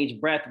teenage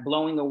breath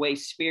blowing away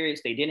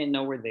spirits they didn't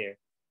know were there.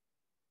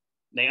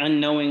 They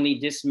unknowingly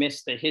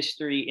dismissed the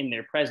history in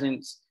their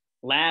presence,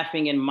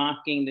 laughing and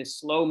mocking this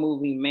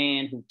slow-moving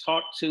man who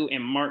talked to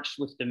and marched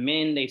with the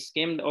men they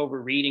skimmed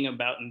over reading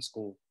about in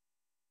school.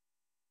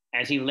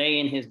 As he lay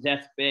in his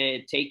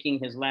deathbed, taking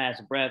his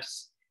last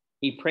breaths,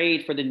 he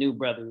prayed for the new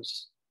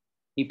brothers.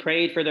 He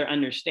prayed for their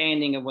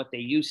understanding of what they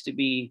used to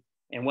be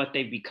and what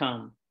they've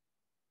become.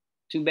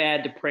 Too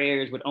bad the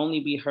prayers would only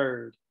be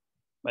heard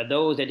by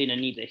those that didn't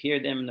need to hear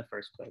them in the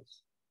first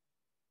place.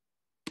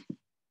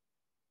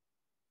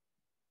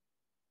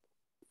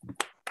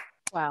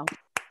 Wow.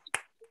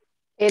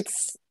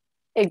 It's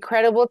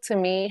incredible to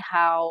me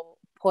how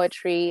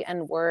poetry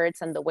and words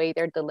and the way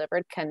they're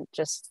delivered can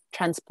just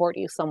transport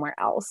you somewhere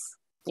else,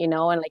 you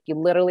know, and like you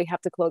literally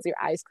have to close your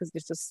eyes because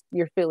it's just,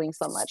 you're feeling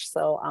so much.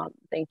 So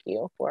thank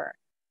you for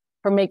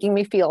making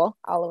me feel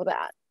all of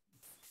that.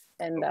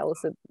 And that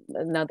was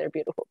another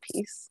beautiful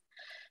piece.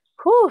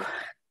 Whew,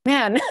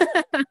 man.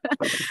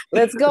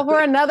 Let's go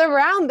for another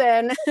round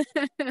then.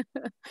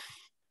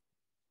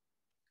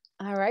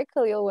 All right,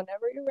 Khalil,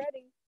 whenever you're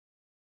ready.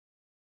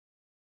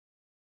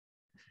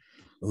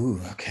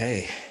 Ooh,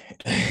 okay.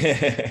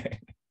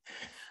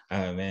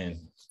 Oh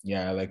man,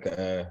 yeah, like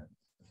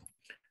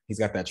he's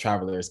got that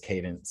traveler's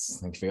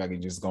cadence. I feel like I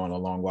can just go on a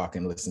long walk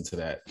and listen to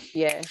that.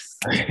 Yes.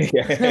 I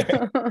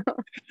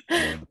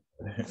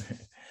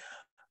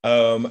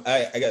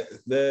got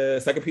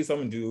the second piece I'm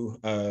gonna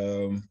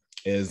do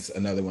is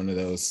another one of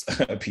those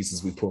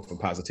pieces we pull for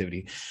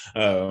positivity,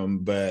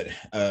 but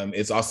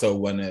it's also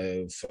one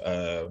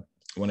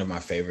of my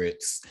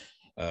favorites.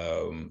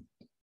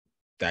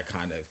 That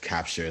kind of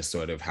captures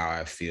sort of how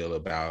I feel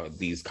about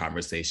these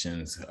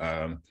conversations.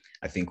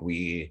 I think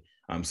we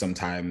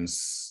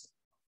sometimes,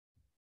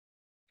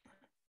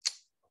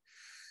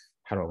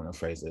 how do I want to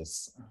phrase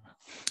this?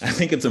 I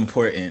think it's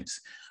important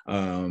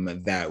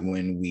that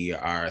when we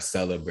are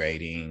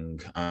celebrating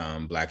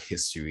Black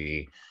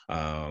history,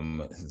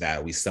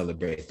 that we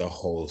celebrate the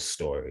whole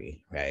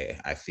story, right?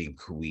 I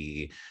think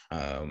a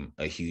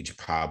huge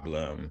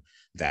problem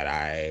that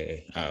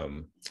I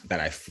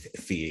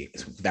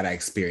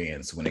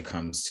experience when it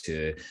comes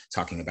to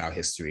talking about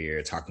history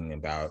or talking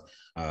about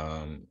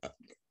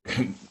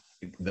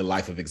the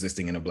life of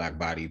existing in a Black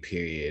body,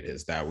 period,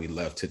 is that we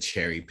love to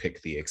cherry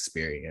pick the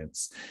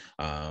experience,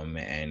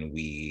 and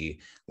we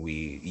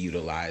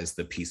utilize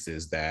the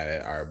pieces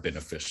that are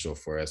beneficial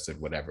for us at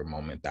whatever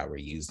moment that we're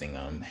using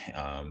them.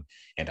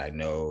 And I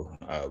know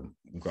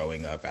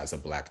growing up as a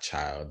Black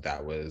child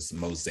that was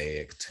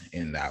mosaicked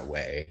in that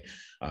way,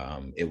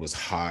 it was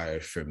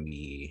hard for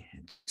me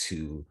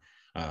to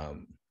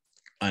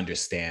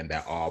understand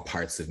that all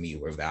parts of me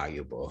were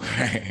valuable,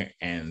 right?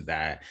 And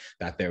that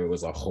there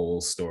was a whole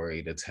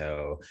story to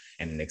tell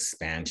and an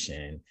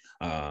expansion,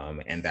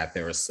 and that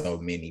there were so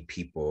many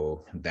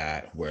people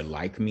that were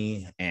like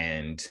me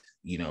and,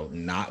 you know,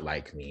 not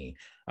like me,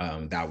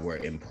 that were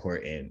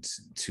important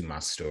to my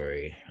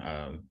story.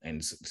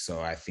 And so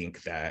I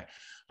think that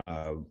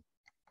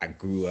I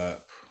grew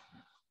up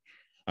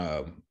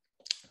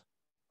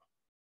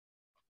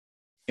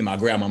in my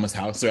grandmama's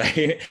house,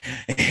 right?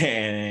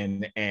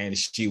 And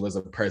she was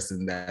a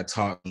person that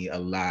taught me a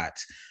lot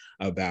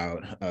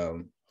about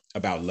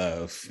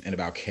love and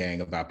about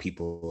caring about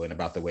people and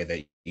about the way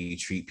that you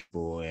treat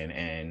people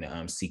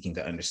and seeking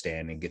to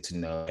understand and get to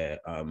know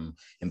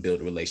and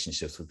build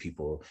relationships with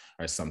people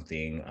are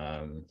something.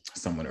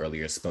 Someone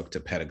earlier spoke to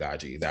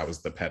pedagogy. That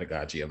was the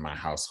pedagogy of my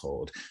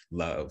household,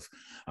 love.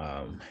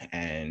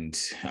 And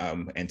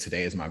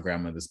today is my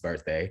grandmother's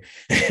birthday.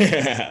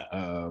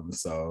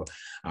 So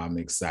I'm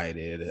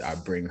excited. I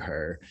bring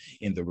her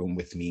in the room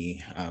with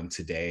me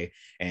today.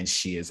 And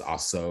she is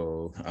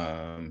also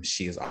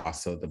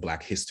the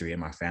Black history in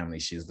my family.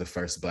 She is the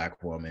first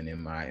Black woman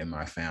in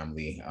my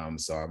family.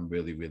 So I'm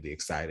really, really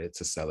excited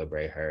to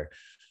celebrate her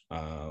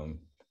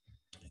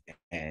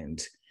and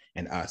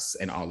us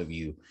and all of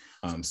you.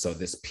 So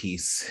this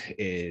piece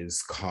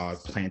is called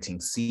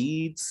Planting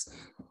Seeds.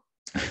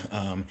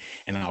 And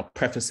I'll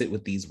preface it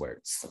with these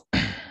words.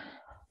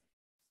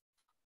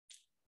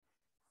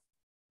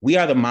 We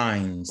are the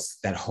minds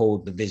that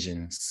hold the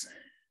visions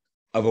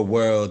of a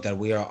world that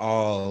we are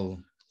all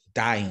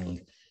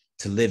dying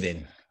to live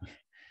in.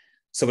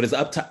 So it is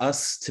up to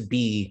us to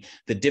be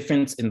the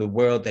difference in the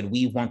world that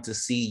we want to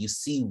see. You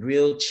see,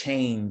 real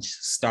change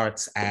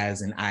starts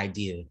as an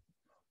idea.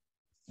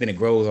 Then it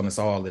grows on us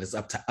all. It is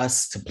up to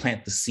us to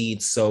plant the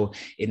seeds. So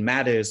it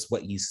matters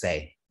what you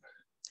say.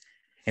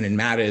 And it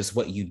matters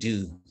what you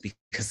do.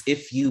 Because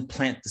if you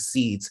plant the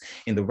seeds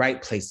in the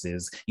right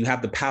places, you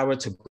have the power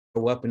to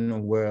grow up in a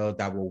world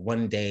that will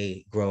one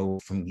day grow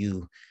from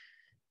you.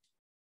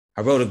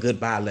 I wrote a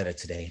goodbye letter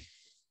today.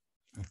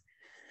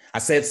 I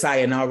said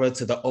sayonara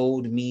to the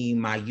old me,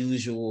 my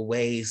usual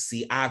ways.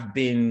 See, I've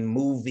been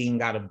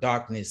moving out of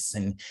darkness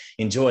and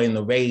enjoying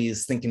the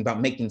rays, thinking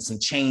about making some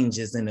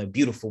changes in a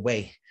beautiful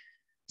way.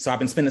 So I've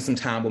been spending some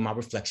time with my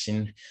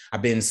reflection.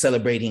 I've been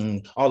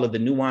celebrating all of the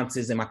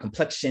nuances in my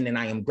complexion, and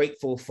I am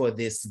grateful for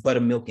this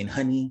buttermilk and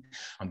honey.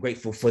 I'm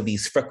grateful for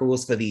these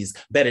freckles, for these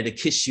better to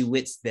kiss you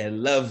wits. They're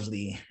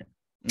lovely.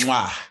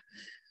 Mwah.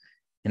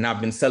 And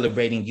I've been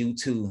celebrating you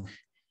too.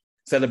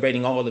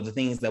 Celebrating all of the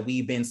things that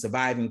we've been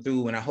surviving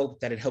through. And I hope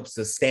that it helps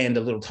us stand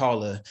a little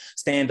taller,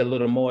 stand a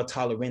little more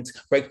tolerant,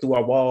 break through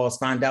our walls,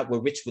 find out we're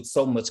rich with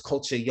so much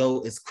culture. Yo,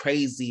 it's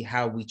crazy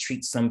how we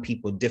treat some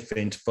people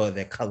different for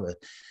their color.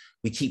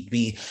 We keep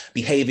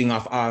behaving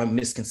off our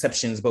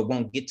misconceptions, but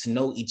won't get to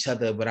know each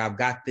other. But I've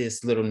got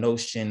this little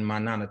notion my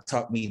nana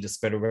taught me to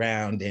spread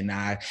around, and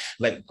I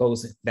let go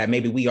that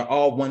maybe we are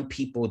all one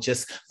people,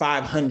 just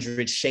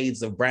 500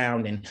 shades of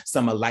brown, and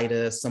some are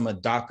lighter, some are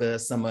darker,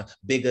 some are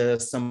bigger,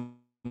 some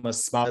are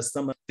smaller,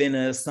 some are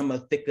thinner, some are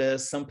thicker,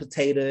 some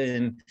potato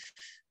and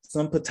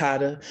some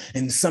patata,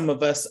 and some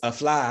of us are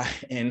fly,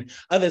 and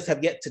others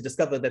have yet to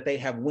discover that they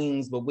have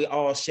wings, but we're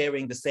all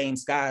sharing the same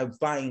sky,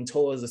 flying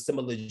towards a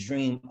similar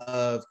dream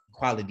of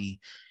equality,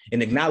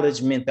 an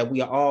acknowledgement that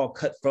we are all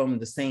cut from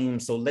the same.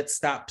 So let's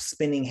stop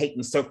spinning hate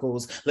in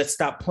circles. Let's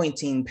stop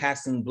pointing,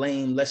 passing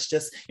blame. Let's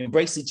just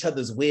embrace each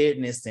other's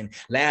weirdness and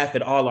laugh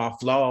at all our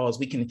flaws.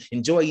 We can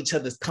enjoy each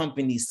other's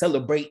company,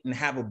 celebrate and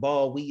have a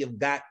ball. We have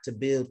got to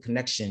build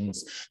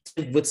connections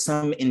with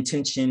some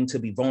intention to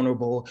be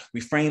vulnerable,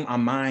 reframe our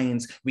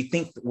minds,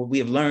 rethink what we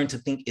have learned to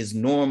think is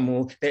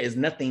normal. There is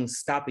nothing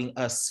stopping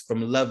us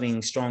from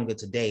loving stronger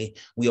today.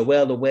 We are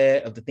well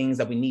aware of the things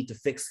that we need to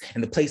fix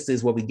and the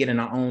places where we get in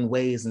our own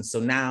ways. And so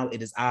now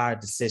it is our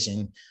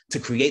decision to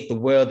create the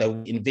world that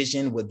we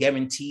envision. We're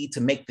guaranteed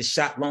to make the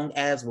shot long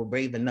as we're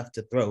brave enough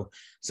to throw.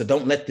 So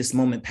don't let this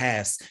moment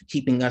pass,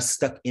 keeping us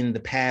stuck in the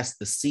past.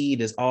 The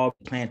seed is all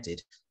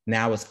planted.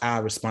 Now it's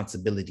our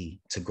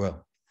responsibility to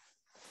grow.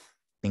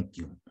 Thank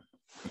you.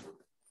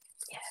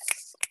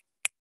 Yes,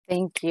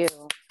 thank you.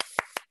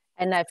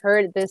 And I've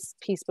heard this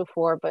piece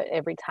before, but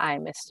every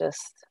time it's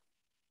just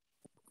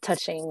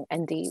touching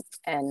and deep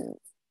and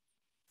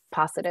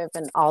positive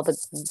and all the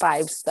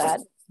vibes that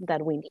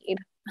we need.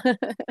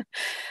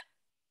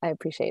 I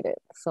appreciate it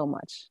so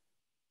much.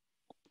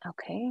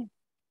 Okay,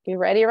 you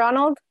ready,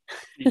 Ronald?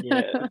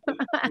 Yeah.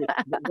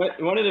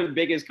 One of the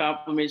biggest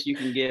compliments you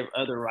can give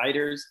other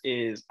writers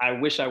is, I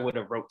wish I would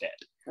have wrote that.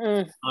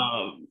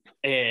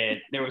 And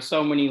there were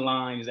so many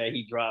lines that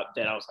he dropped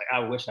that I was like,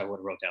 I wish I would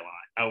have wrote that line.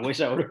 I wish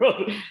I would have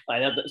wrote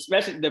like that,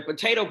 especially the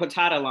potato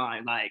patata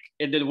line, like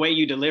the way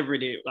you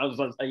delivered it. I was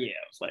like, yeah,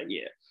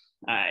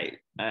 all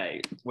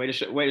right, way to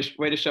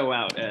show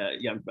out,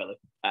 young fella.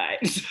 All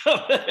right, so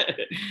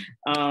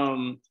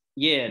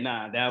yeah,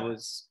 nah, that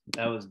was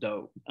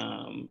dope.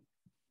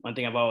 One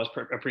thing I've always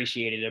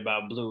appreciated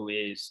about Blue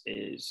is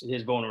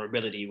his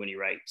vulnerability when he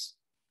writes.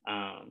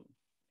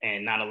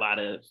 And not a lot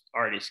of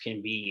artists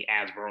can be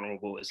as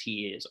vulnerable as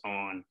he is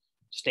on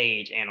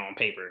stage and on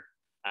paper.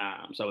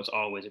 So it's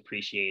always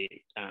appreciated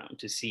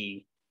to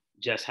see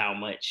just how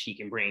much he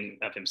can bring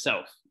of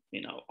himself,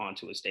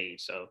 onto a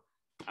stage. So,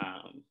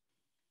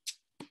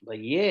 but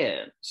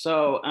yeah,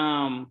 so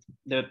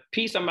the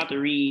piece I'm about to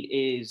read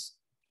is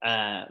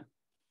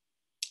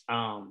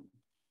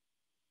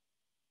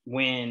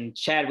when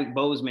Chadwick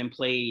Boseman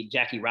played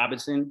Jackie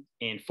Robinson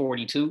in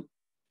 42.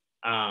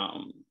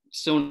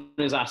 Soon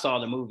as I saw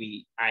the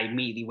movie, I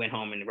immediately went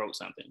home and wrote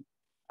something.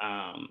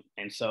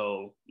 And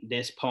so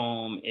this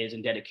poem is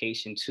in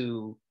dedication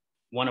to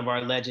one of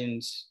our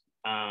legends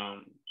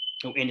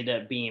who ended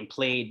up being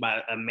played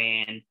by a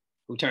man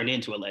who turned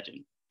into a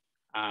legend.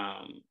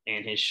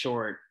 In his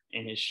short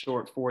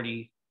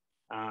 40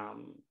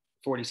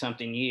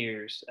 something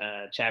years,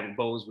 Chadwick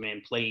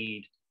Boseman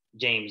played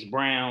James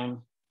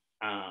Brown,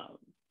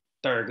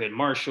 Thurgood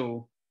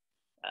Marshall,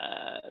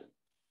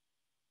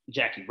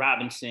 Jackie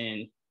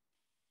Robinson,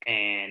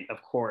 and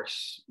of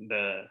course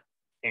the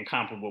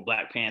incomparable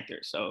Black Panther.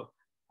 So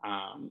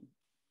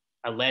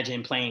a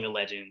legend playing a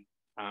legend,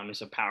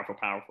 it's a powerful,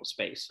 powerful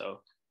space.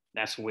 So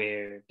that's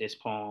where this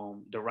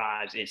poem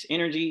derives its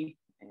energy,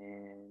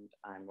 and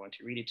I'm going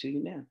to read it to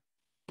you now.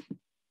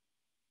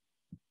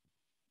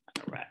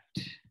 All right.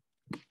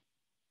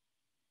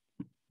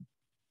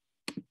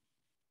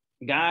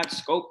 God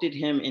sculpted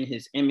him in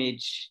his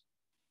image.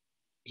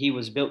 He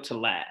was built to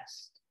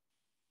last.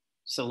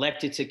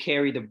 Selected to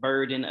carry the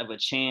burden of a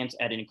chance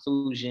at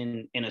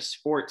inclusion in a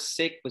sport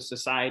sick with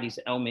society's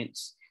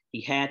ailments,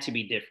 he had to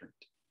be different.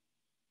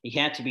 He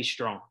had to be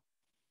strong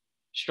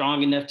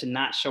enough to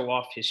not show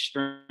off his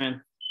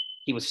strength.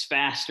 He was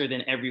faster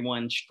than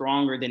everyone,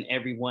 stronger than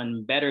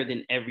everyone, better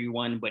than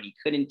everyone, but he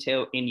couldn't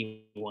tell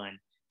anyone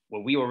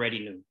what we already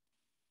knew.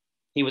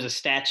 He was a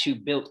statue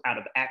built out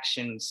of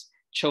actions,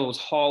 chose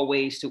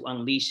hallways to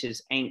unleash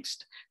his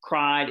angst,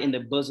 cried in the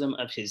bosom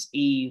of his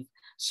Eve,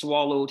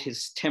 swallowed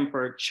his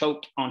temper,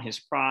 choked on his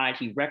pride.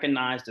 He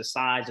recognized the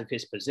size of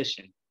his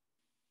position.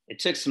 It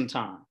took some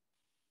time.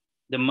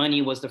 The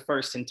money was the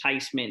first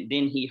enticement.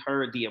 Then he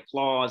heard the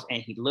applause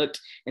and he looked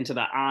into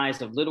the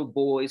eyes of little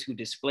boys who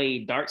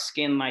displayed dark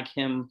skin like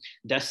him,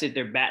 dusted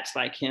their bats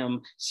like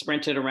him,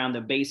 sprinted around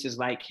the bases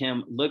like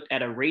him, looked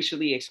at a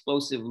racially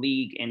explosive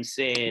league and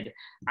said,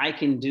 I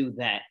can do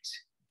that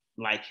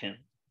like him.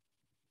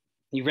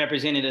 He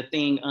represented a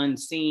thing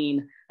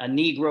unseen, a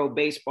Negro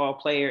baseball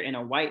player in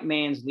a white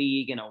man's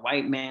league, in a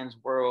white man's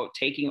world,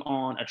 taking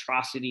on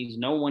atrocities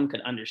no one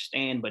could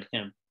understand but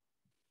him.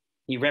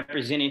 He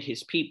represented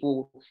his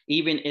people,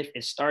 even if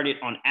it started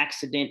on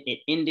accident, it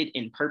ended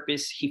in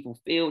purpose. He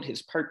fulfilled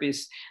his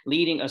purpose,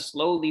 leading a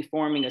slowly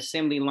forming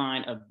assembly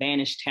line of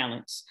banished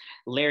talents.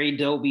 Larry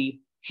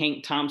Doby,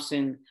 Hank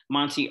Thompson,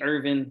 Monty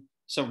Irvin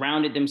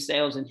surrounded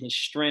themselves in his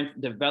strength,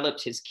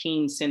 developed his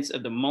keen sense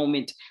of the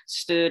moment,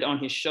 stood on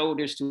his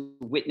shoulders to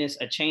witness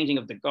a changing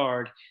of the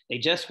guard. They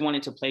just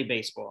wanted to play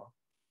baseball.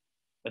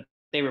 But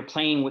they were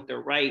playing with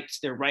their rights,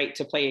 their right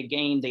to play a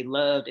game they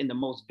loved in the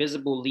most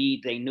visible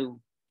league they knew.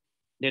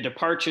 Their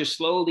departure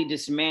slowly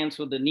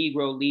dismantled the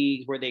Negro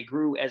leagues where they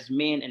grew as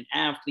men and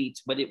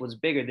athletes, but it was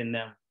bigger than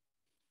them.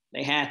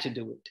 They had to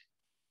do it.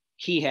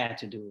 He had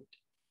to do it.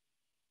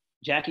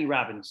 Jackie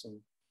Robinson,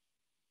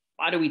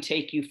 why do we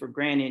take you for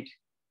granted?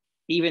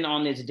 Even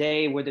on this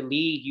day where the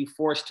league you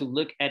forced to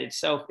look at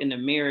itself in the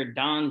mirror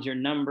dons your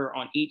number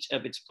on each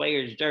of its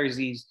players'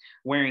 jerseys,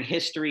 wearing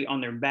history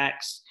on their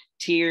backs,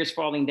 tears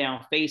falling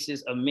down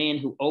faces of men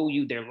who owe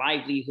you their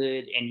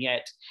livelihood, and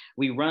yet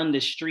we run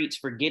the streets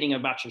forgetting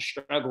about your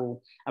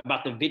struggle,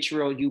 about the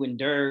vitriol you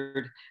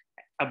endured,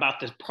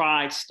 about the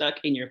pride stuck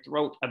in your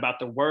throat, about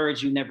the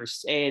words you never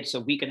said so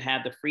we could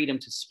have the freedom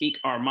to speak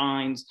our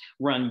minds,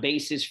 run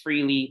bases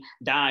freely,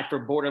 die for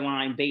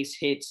borderline base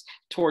hits,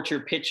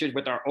 torture pitchers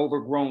with our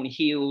overgrown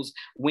heels,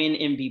 win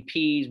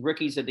MVPs,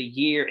 rookies of the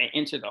year, and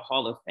enter the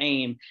Hall of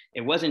Fame.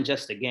 It wasn't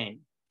just a game.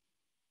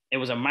 It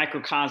was a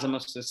microcosm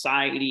of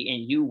society,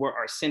 and you were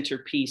our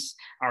centerpiece,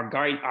 our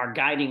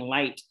guiding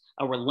light,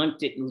 a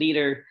reluctant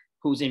leader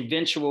whose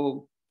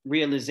eventual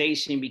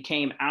realization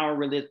became our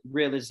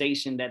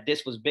realization that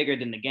this was bigger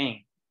than the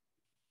game,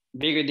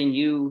 bigger than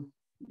you,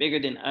 bigger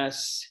than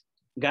us.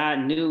 God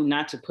knew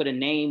not to put a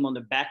name on the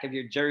back of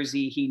your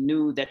jersey. He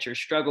knew that your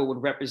struggle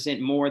would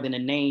represent more than a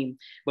name,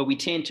 but we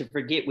tend to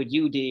forget what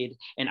you did,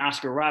 and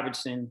Oscar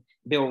Robertson,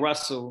 Bill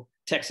Russell,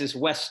 Texas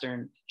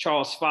Western,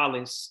 Charles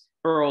Follis,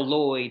 Earl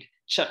Lloyd,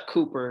 Chuck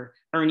Cooper,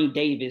 Ernie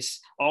Davis,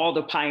 all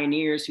the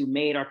pioneers who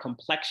made our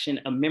complexion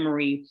a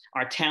memory,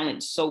 our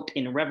talent soaked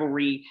in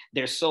revelry,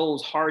 their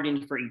souls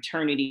hardened for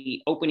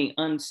eternity, opening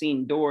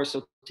unseen doors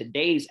so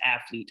today's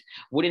athlete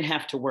wouldn't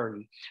have to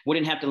worry,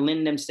 wouldn't have to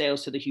lend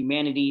themselves to the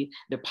humanity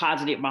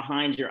deposited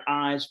behind your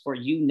eyes for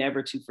you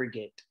never to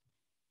forget.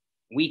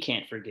 We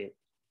can't forget.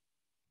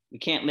 We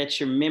can't let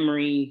your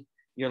memory,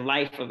 your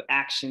life of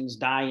actions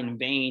die in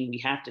vain. We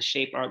have to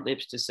shape our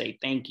lips to say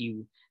thank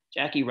you,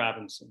 Jackie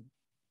Robinson,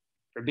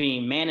 for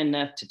being man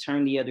enough to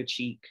turn the other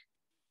cheek,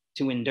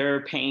 to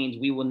endure pains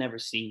we will never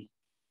see,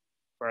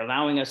 for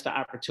allowing us the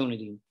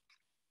opportunity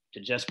to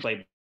just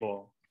play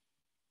ball.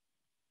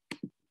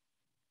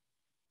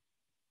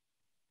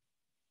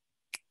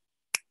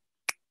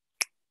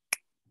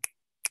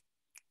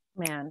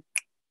 Man,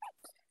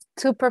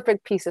 two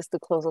perfect pieces to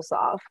close us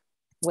off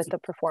with the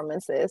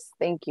performances.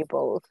 Thank you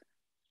both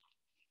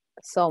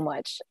so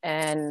much.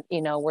 And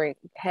we're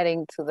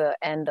heading to the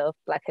end of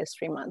Black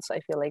History Month, so I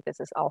feel like this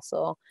is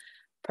also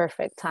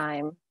perfect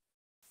time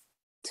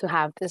to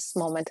have this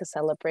moment to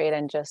celebrate,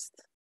 and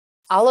just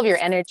all of your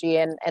energy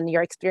and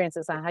your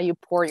experiences and how you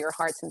pour your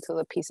hearts into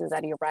the pieces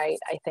that you write.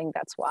 I think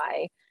that's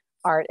why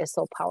art is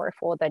so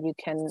powerful, that you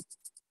can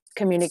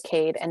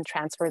communicate and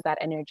transfer that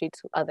energy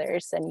to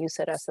others and use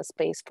it as a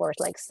space for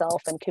like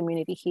self and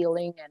community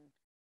healing. And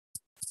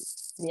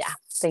yeah,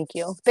 thank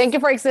you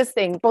for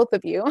existing, both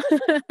of you.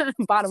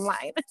 Bottom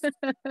line.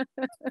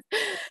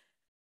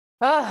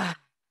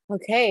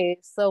 Okay,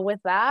 so with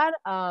that,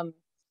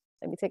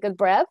 let me take a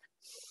breath.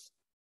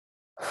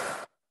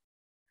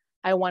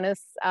 I want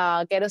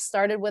to get us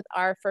started with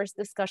our first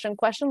discussion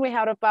question. We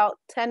have about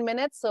 10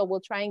 minutes, so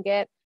we'll try and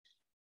get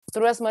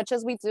through as much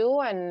as we do,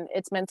 and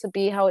it's meant to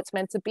be how it's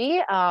meant to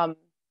be.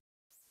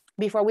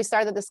 Before we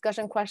start the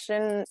discussion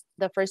question,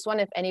 the first one,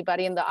 if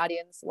anybody in the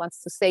audience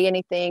wants to say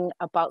anything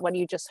about what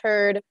you just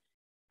heard,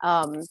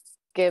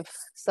 give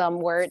some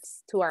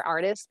words to our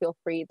artists, feel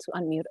free to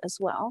unmute as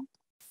well.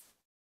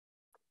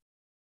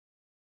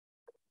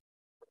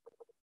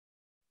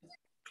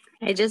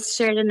 I just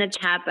shared in the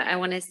chat, but I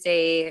want to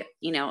say,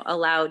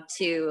 aloud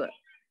too,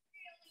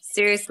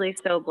 seriously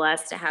so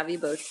blessed to have you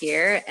both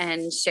here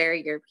and share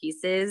your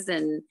pieces,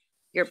 and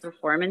your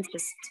performance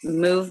just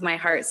moved my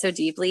heart so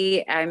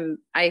deeply.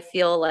 I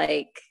feel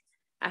like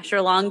after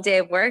a long day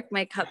of work,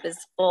 my cup is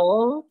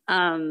full.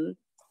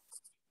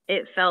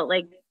 It felt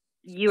like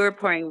you were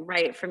pouring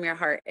right from your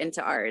heart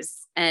into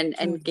ours,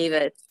 and gave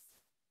us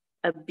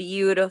a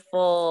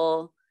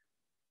beautiful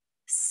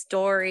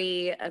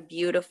story, a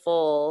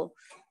beautiful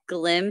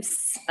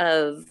glimpse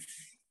of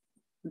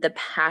the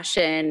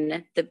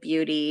passion, the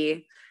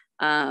beauty.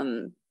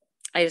 I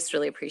just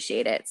really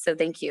appreciate it. So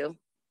thank you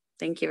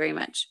Thank you very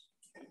much.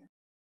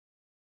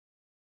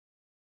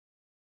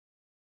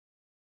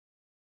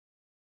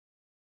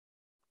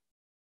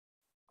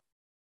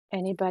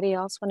 Anybody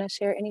else want to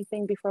share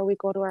anything before we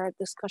go to our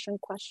discussion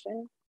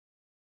question?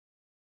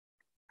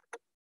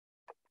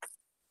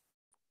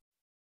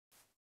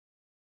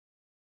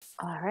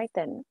 All right,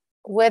 then.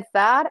 With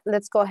that,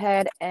 let's go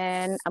ahead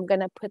and I'm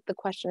going to put the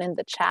question in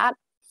the chat.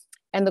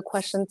 And the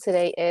question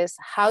today is,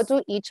 how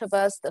do each of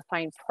us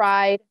define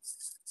pride,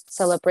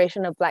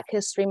 celebration of Black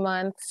History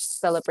Month,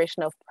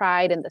 celebration of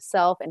pride in the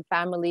self and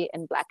family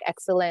and Black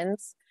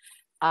excellence?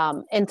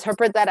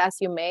 Interpret that as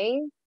you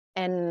may,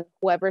 and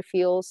whoever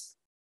feels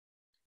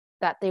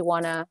that they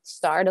want to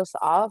start us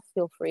off,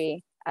 feel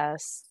free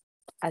as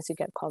you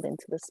get called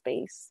into the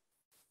space.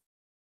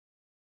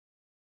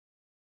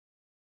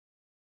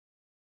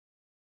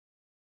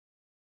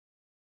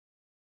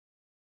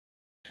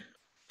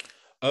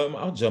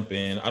 I'll jump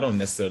in. I don't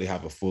necessarily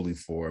have a fully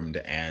formed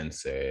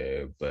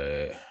answer,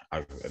 but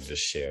I'll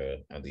just share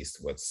at least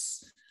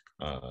what's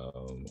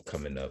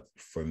coming up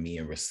for me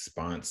in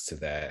response to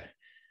that.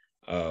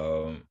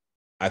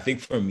 I think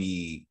for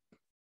me,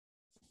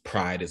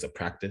 pride is a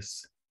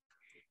practice.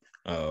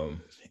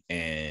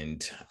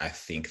 And I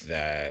think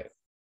that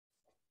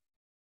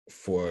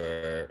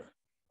for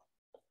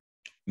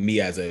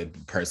me as a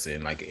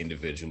person, like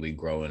individually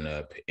growing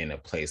up in a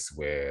place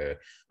where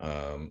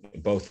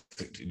both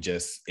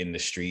just in the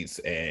streets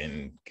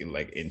and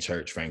like in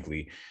church,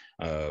 frankly,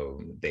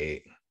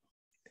 they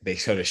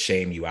sort of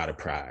shame you out of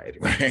pride,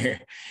 right?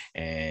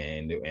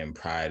 And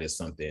pride is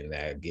something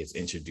that gets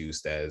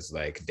introduced as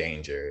like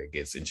danger, it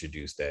gets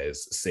introduced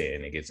as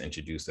sin, it gets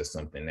introduced as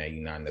something that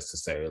you're not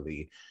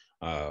necessarily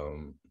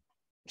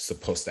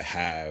supposed to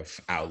have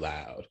out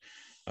loud.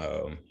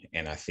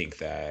 And I think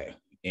that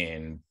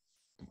in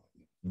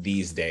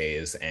these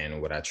days,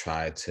 and what I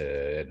try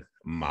to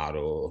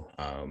model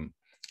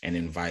and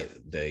invite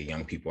the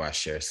young people I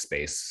share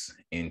space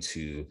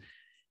into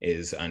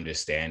is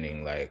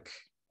understanding like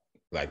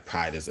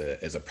pride is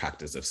a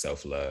practice of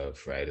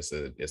self-love, right?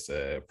 It's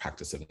a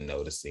practice of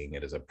noticing.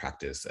 It is a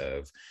practice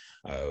of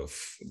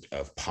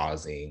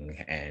pausing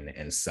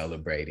and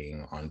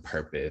celebrating on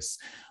purpose,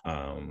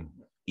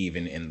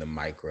 even in the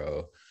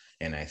micro.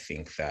 And I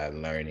think that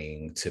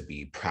learning to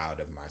be proud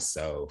of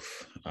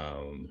myself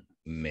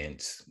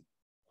meant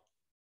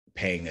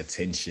paying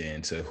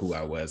attention to who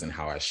I was and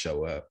how I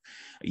show up.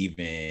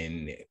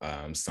 Even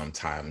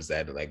sometimes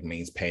that like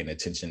means paying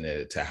attention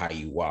to how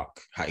you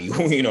walk, how you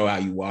how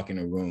you walk in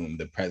a room,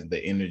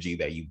 the energy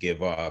that you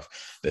give off,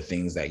 the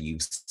things that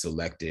you've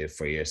selected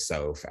for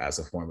yourself as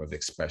a form of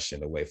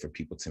expression, a way for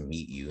people to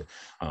meet you.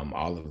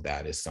 All of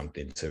that is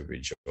something to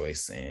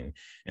rejoice in.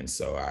 And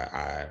so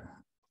I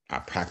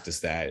practice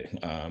that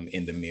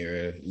in the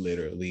mirror,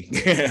 literally,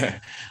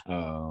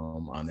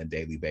 on a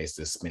daily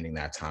basis, spending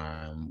that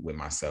time with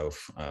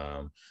myself.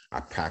 I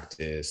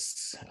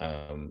practice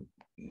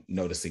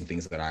noticing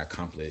things that I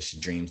accomplish,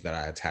 dreams that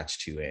I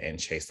attach to and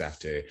chase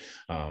after.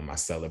 I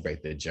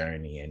celebrate the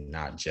journey and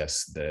not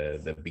just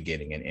the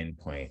beginning and end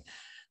point.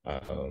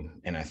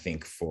 And I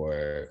think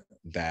for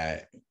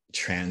that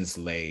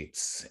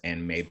translates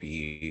and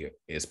maybe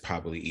is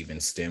probably even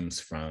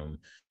stems from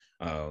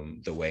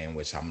the way in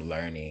which I'm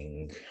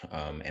learning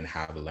and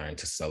have learned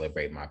to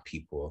celebrate my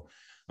people.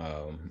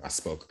 I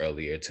spoke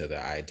earlier to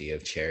the idea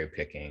of cherry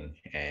picking,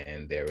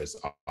 and there was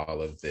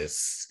all of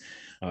this,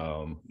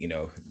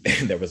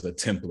 there was a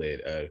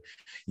template of,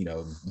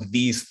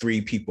 these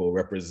 3 people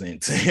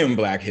represent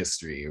Black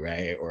history,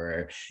 right?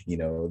 Or,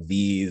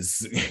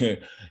 these,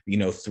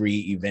 3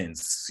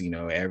 events,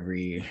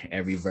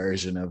 every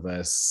version of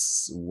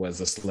us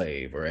was a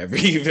slave, or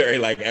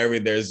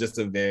there's just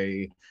a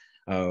very,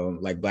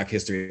 like Black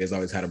history has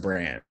always had a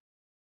brand.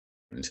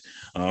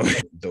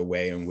 The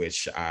way in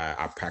which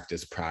I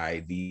practice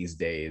pride these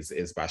days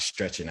is by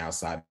stretching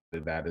outside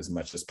of that as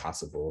much as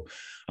possible,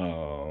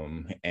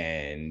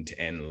 and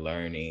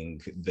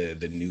learning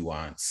the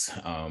nuance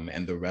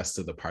and the rest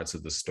of the parts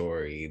of the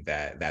story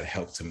that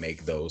help to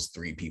make those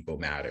 3 people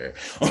matter,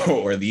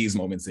 or these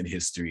moments in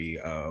history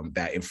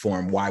that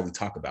inform why we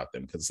talk about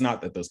them. Because it's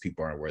not that those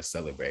people aren't worth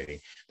celebrating.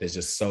 There's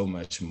just so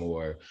much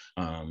more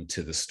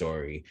to the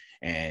story,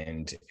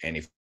 and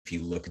if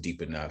you look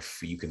deep enough,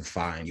 you can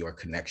find your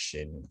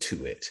connection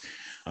to it.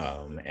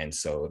 And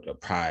so the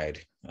pride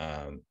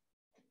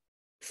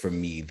for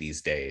me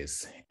these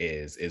days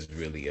is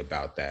really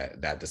about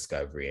that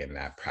discovery and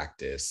that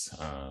practice,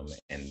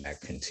 and that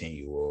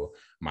continual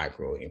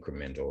micro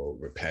incremental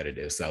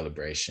repetitive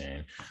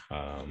celebration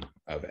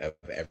of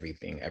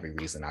everything, every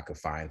reason I could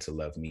find to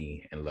love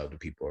me and love the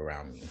people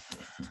around me.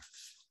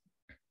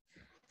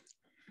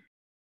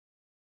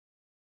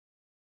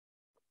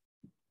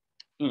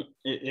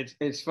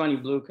 It's funny,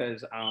 Blue,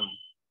 because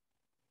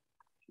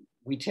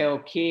we tell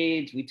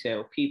kids, we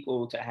tell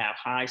people to have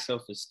high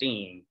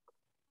self-esteem,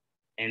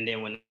 and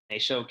then when they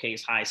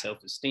showcase high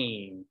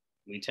self-esteem,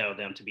 we tell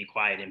them to be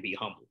quiet and be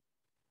humble,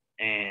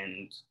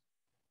 and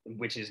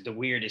which is the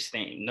weirdest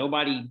thing.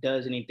 Nobody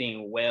does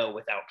anything well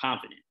without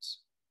confidence.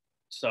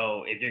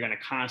 So if you're going to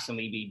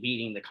constantly be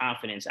beating the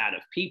confidence out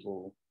of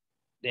people,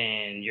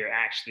 then you're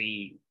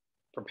actually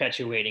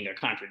perpetuating a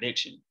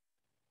contradiction.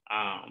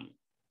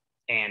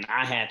 And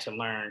I had to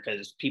learn,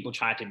 because people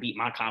tried to beat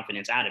my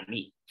confidence out of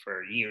me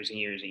for years and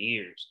years and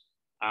years,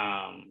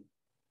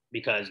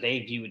 because they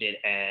viewed it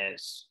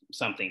as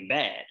something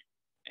bad.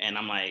 And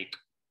I'm like,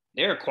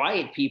 there are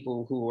quiet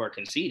people who are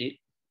conceited,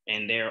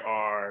 and there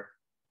are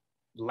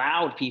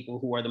loud people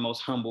who are the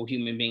most humble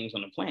human beings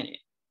on the planet.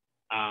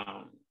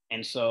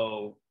 And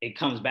so it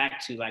comes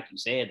back to, like you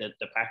said,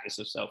 the practice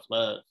of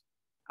self-love,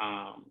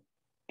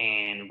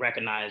 and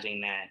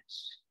recognizing that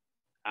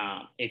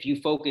if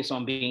you focus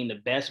on being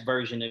the best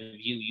version of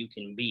you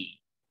can be,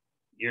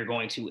 you're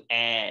going to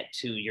add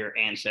to your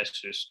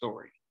ancestors'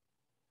 story.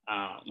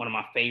 One of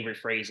my favorite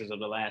phrases of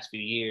the last few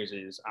years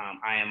is,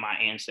 I am my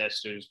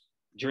ancestors'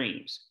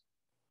 dreams.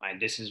 Like,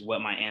 this is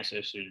what my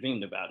ancestors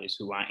dreamed about, is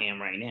who I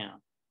am right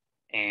now.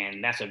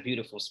 And that's a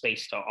beautiful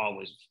space to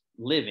always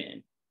live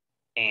in.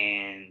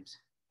 And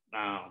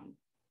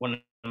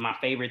one of my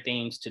favorite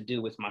things to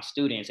do with my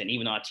students, and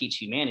even though I teach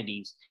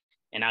humanities,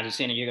 and I was just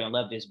saying, you're gonna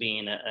love this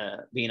being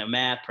a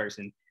math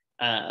person,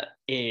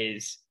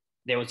 is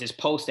there was this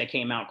post that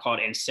came out called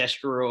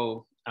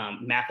Ancestral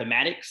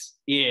Mathematics.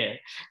 Yeah.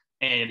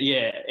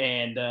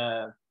 And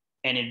I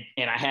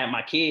had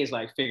my kids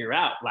like figure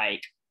out,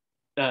 like,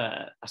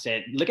 I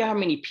said, look at how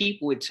many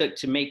people it took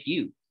to make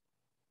you.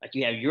 Like,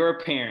 you have your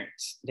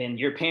parents, then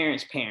your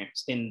parents'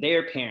 parents, then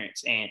their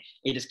parents, and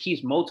it just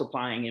keeps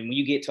multiplying. And when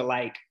you get to,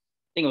 like,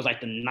 I think it was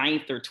like the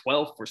 9th or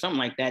 12th or something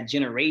like that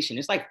generation,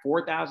 it's like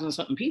 4,000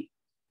 something people.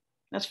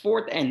 That's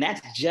and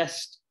that's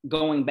just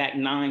going back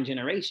 9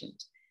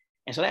 generations.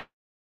 And so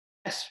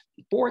that's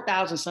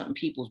 4,000 something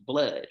people's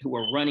blood who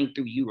are running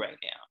through you right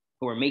now,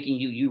 who are making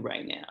you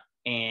right now.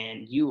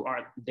 And you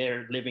are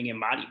their living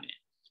embodiment.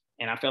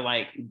 And I feel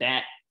like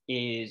that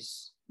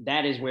is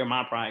where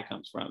my pride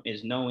comes from,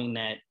 is knowing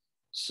that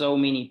so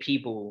many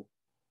people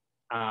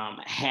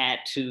had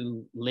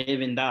to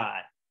live and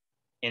die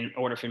in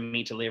order for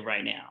me to live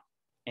right now.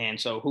 And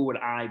so who would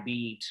I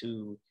be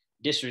to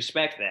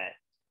disrespect that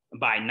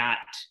by not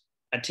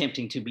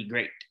attempting to be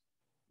great,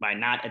 by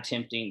not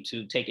attempting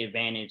to take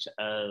advantage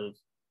of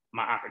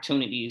my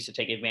opportunities, to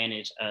take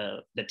advantage of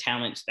the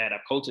talents that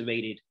I've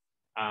cultivated.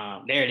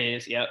 There it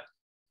is, yep.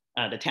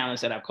 The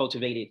talents that I've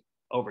cultivated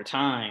over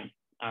time.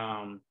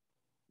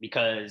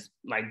 Because,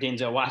 like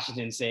Denzel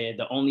Washington said,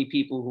 the only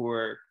people who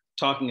are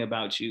talking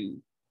about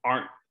you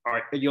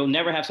you'll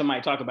never have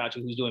somebody talk about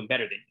you who's doing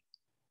better than you.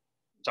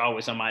 It's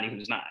always somebody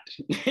who's not.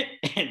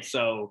 And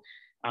so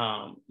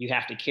you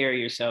have to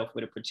carry yourself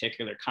with a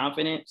particular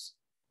confidence,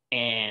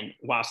 and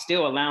while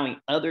still allowing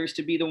others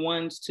to be the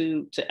ones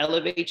to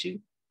elevate you.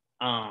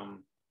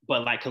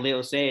 But like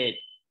Khalil said,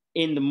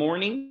 in the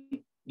morning,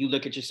 you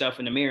look at yourself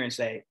in the mirror and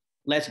say,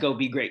 let's go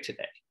be great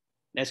today.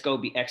 Let's go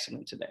be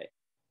excellent today,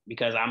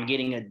 because I'm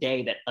getting a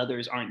day that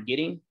others aren't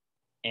getting.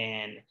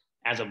 And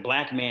as a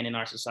Black man in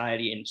our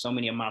society, and so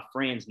many of my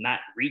friends not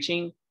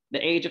reaching the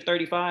age of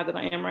 35 that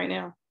I am right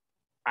now,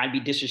 I'd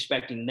be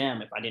disrespecting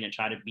them if I didn't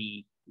try to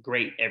be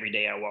great every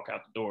day I walk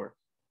out the door,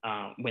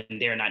 when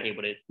they're not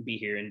able to be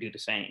here and do the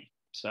same.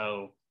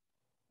 So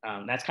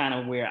that's kind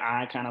of where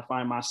I kind of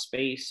find my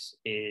space,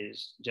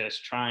 is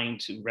just trying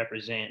to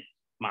represent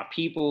my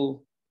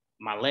people,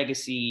 my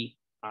legacy,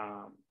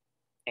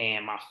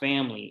 and my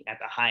family at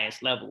the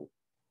highest level.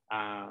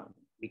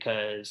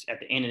 Because at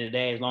the end of the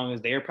day, as long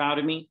as they're proud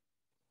of me,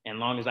 and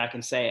long as I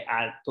can say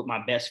I put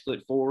my best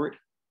foot forward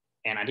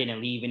and I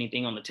didn't leave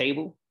anything on the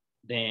table,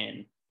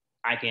 then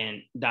I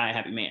can die a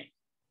happy man.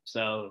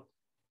 So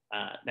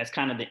that's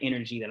kind of the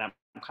energy that I'm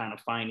kind of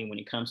finding when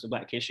it comes to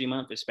Black History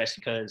Month,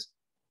 especially because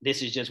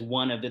this is just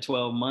one of the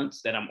 12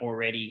 months that I'm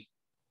already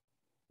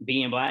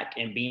being Black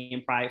and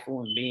being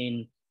prideful and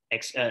being,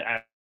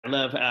 I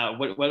love,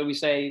 what do we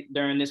say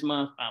during this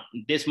month?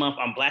 This month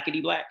I'm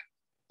Blackity Black.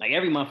 Like,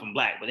 every month I'm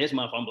Black, but this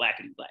month I'm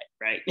Blackity Black,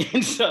 right?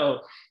 And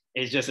so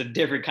it's just a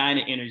different kind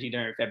of energy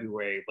during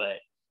February, but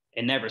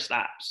it never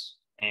stops.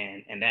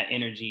 And that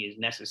energy is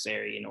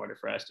necessary in order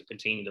for us to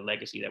continue the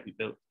legacy that we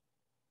built.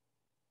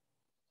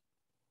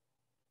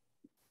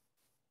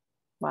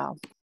 Wow.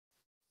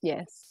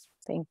 Yes,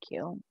 thank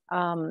you.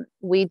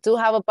 We do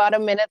have about a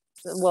minute.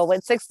 Well,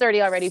 it's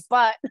 6:30 already,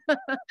 but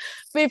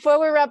before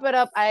we wrap it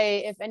up,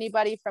 if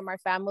anybody from our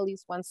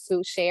families wants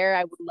to share,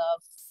 I would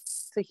love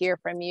to hear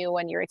from you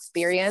and your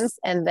experience.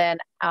 And then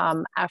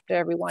after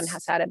everyone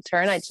has had a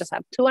turn, I just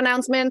have 2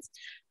 announcements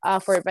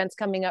for events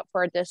coming up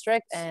for our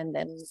district, and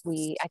then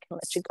I can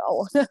let you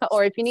go.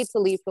 Or if you need to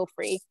leave, feel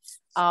free.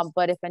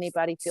 But if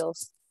anybody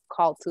feels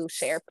called to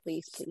share,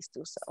 please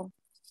do so.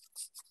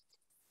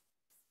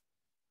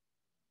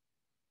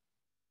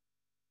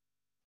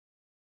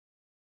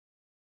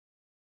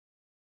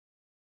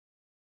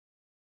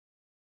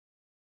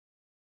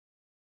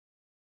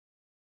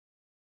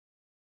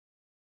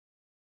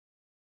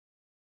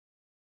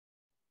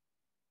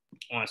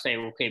 I want to say,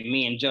 okay,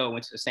 me and Joe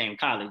went to the same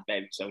college,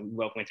 baby. So we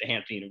both went to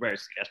Hampton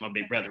University. That's my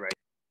big brother, right?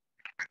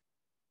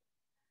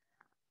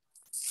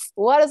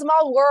 What a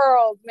small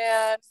world,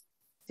 man.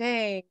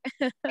 Dang.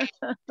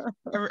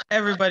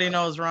 Everybody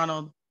knows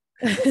Ronald.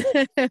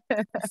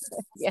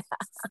 Yeah.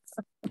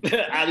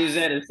 Ali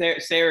said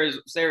it. Sarah's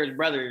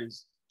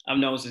brothers I've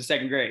known since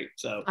second grade.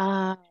 So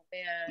Man.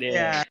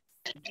 yeah.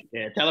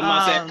 Tell him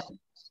I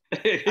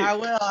said. I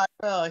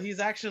will. He's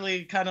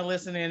actually kind of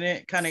listening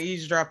in, kind of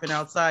eavesdropping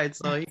outside,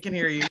 so he can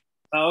hear you.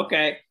 Oh,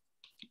 okay.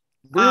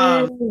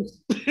 I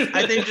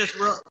think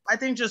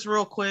just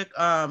real quick.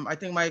 I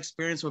think my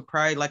experience with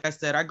Pride, like I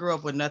said, I grew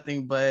up with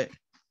nothing but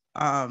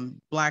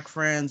Black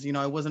friends. You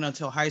know, it wasn't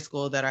until high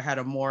school that I had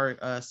a more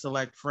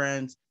select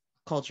friends,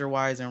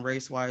 culture-wise and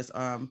race-wise.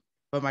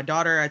 But my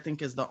daughter, I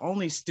think, is the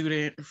only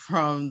student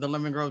from the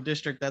Lemon Grove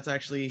district that's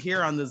actually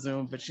here on the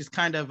Zoom. But she's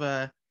kind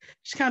of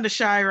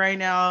shy right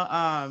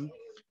now.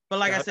 But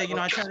like I said, you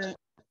know,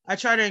 I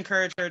try to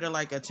encourage her to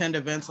like attend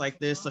events like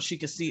this so she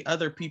can see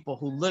other people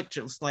who look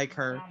just like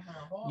her.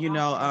 You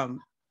know,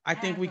 I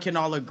think we can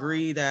all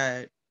agree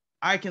that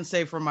I can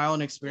say from my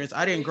own experience,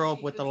 I didn't grow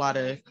up with a lot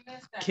of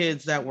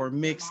kids that were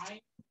mixed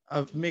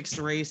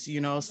race, you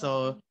know,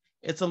 so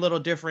it's a little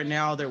different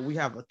now that we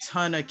have a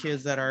ton of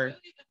kids that are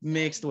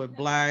mixed with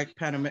Black,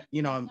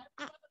 you know,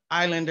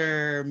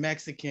 Islander,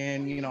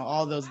 Mexican, you know,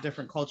 all those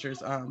different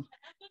cultures.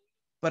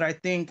 But I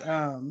think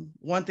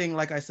one thing,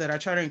 like I said, I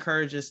try to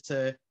encourage is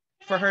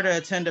for her to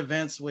attend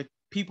events with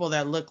people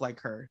that look like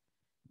her,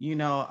 you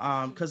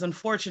know, because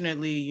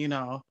unfortunately, you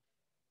know,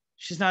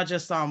 she's not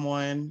just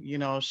someone, you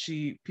know,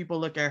 people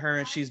look at her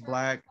and she's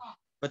Black,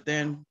 but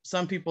then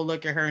some people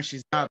look at her and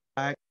she's not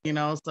Black, you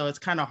know, so it's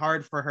kind of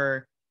hard for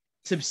her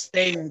to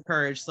stay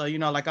encouraged. So, you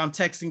know, like I'm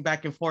texting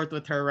back and forth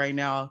with her right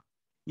now,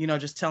 you know,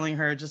 just telling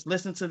her, just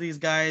listen to these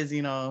guys,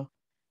 you know,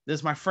 this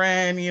is my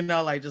friend, you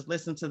know, like just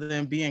listen to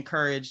them, be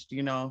encouraged,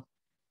 you know,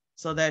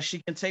 so that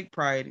she can take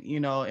pride, you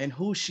know, in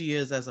who she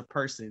is as a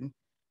person.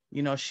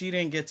 You know, she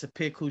didn't get to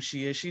pick who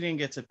she is. She didn't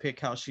get to pick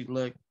how she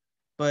looked,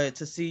 but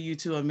to see you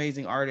two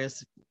amazing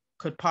artists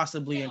could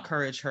possibly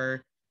encourage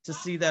her to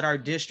see that our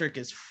district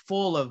is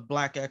full of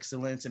Black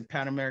excellence and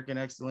Pan American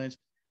excellence,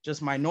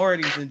 just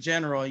minorities in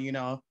general, you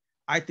know,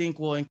 I think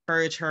will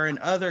encourage her and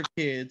other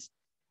kids,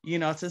 you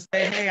know, to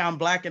say, hey, I'm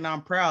Black and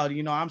I'm proud,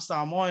 you know, I'm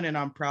Samoan and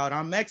I'm proud,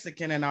 I'm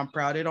Mexican and I'm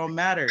proud, it don't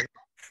matter,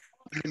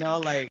 you know,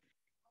 like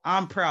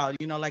I'm proud,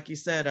 you know, like you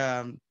said,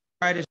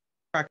 pride is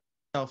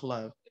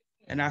self-love,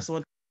 and that's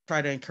what I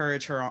try to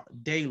encourage her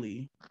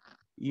daily,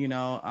 you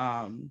know,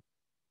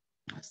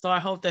 so I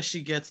hope that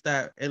she gets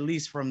that at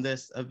least from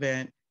this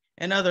event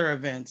and other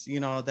events, you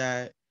know,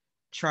 that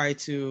try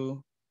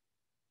to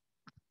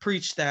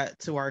preach that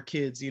to our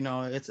kids. You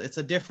know, it's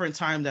a different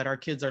time that our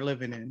kids are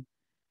living in.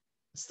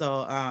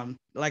 So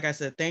like I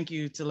said, thank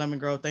you to Lemon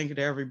Grove, thank you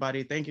to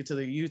everybody, thank you to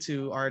the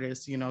YouTube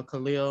artists, you know,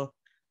 Khalil,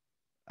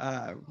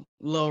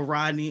 Lil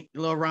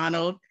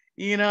Ronald,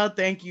 you know,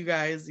 thank you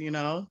guys, you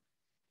know,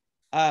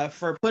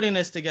 for putting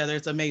this together.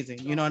 It's amazing,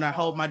 you know, and I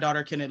hope my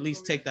daughter can at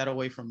least take that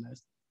away from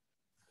this.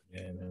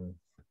 Yeah,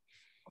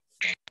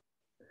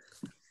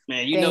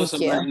 man, you know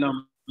somebody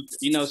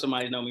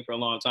know me for a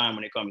long time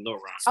when they call me Lil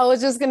Ron. I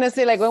was just gonna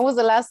say, like, when was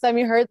the last time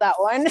you heard that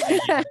one?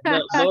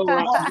 Lil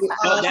Ron.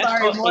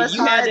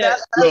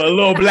 A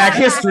little Black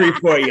history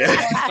for you.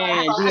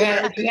 Man,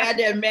 you had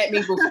to have met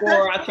me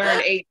before I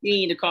turned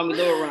 18 to call me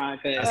Lil Ron,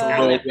 because I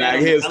left Black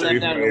history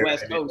history on the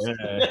West Coast.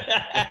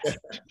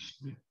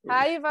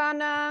 Hi,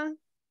 Ivana.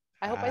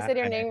 I hope I said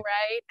your name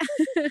right.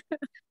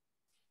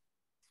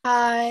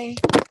 Hi.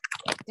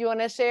 Do you want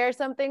to share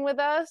something with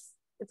us?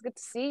 It's good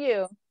to see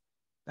you.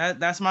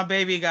 That's my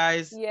baby,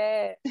 guys.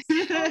 Yeah.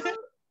 Look at all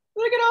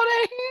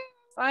that hair.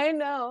 I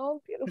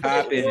know.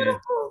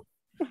 Beautiful.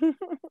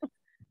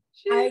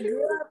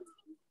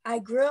 I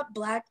grew up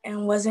Black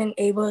and wasn't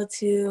able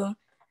to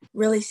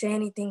really say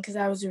anything because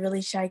I was a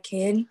really shy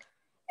kid.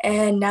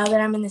 And now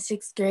that I'm in the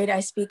 6th grade, I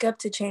speak up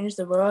to change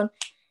the world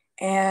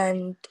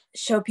and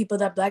show people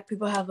that Black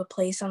people have a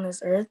place on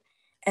this earth,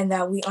 and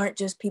that we aren't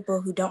just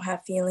people who don't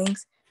have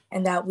feelings,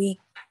 and that we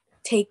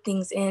take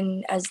things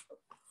in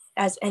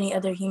as any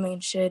other human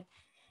should.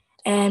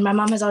 And my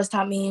mom has always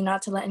taught me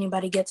not to let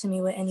anybody get to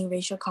me with any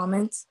racial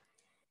comments.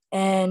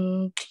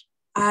 And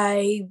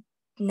I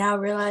now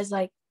realize,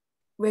 like,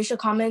 racial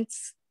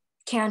comments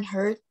can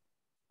hurt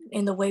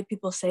in the way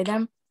people say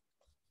them.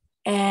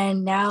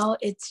 And now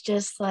it's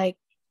just like,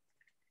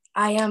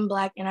 I am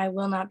Black and I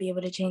will not be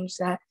able to change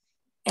that.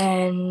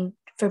 And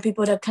for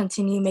people to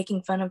continue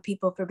making fun of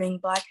people for being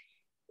Black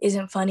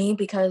isn't funny,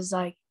 because,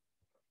 like,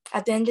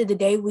 at the end of the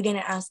day, we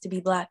didn't ask to be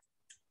Black.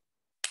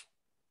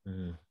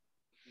 Mm-hmm.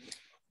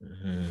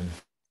 Mm-hmm.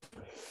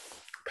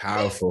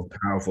 Powerful.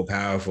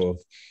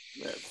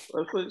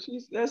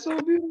 That's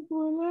so beautiful.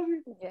 I love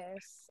it.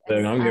 Yes.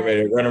 Look, I'm getting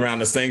ready to run around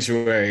the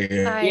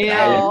sanctuary. I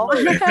know.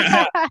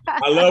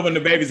 I love when the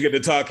babies get to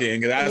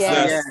talking.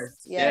 Yes.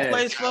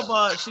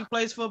 She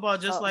plays football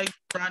just like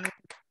Ronnie.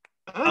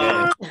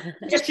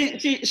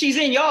 She's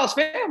in y'all's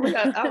family.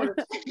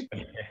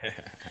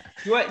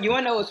 You want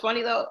to know what's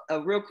funny though? A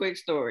real quick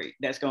story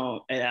that's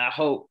going. I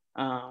hope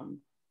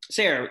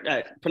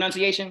Sarah,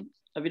 pronunciation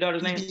of your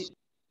daughter's name?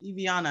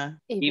 Eviana.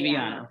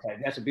 Okay,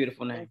 that's a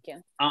beautiful name.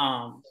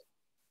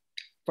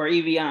 for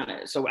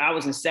Eviana. So I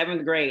was in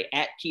 7th grade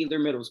at Keeler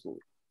Middle School.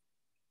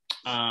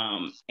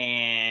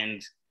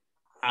 And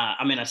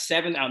I'm in a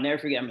 7th, I'll never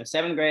forget, I'm in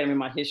 7th grade, I'm in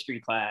my history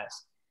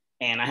class,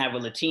 and I have a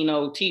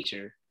Latino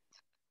teacher,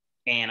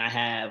 and I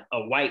have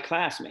a white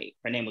classmate.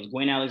 Her name was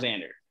Gwen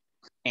Alexander.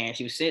 And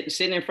she was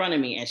sitting in front of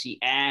me, and she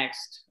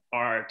asked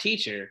our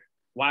teacher,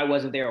 why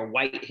wasn't there a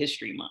white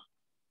history month?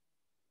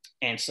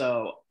 And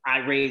so I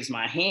raised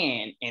my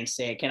hand and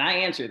said, can I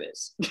answer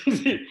this?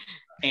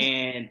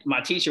 And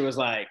my teacher was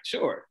like,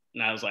 sure.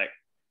 And I was like,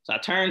 so I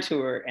turned to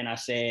her and I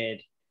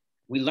said,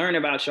 we learn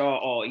about y'all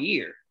all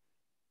year.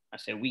 I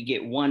said, we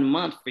get 1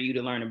 month for you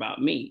to learn about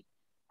me.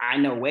 I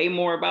know way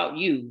more about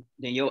you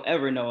than you'll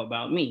ever know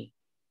about me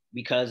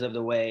because of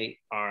the way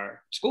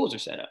our schools are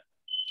set up.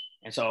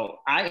 And so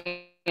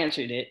I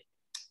answered it.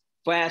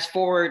 Fast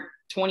forward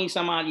 20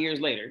 some odd years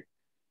later,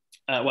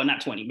 well,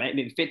 not 20,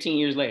 maybe 15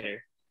 years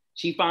later,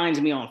 she finds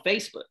me on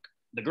Facebook,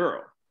 the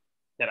girl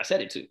that I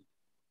said it to,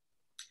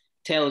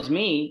 tells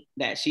me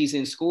that she's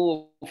in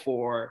school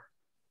for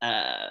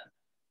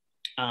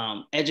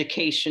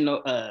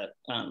educational,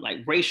 like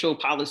racial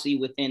policy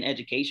within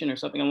education or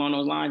something along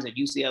those lines at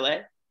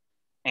UCLA.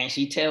 And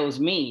she tells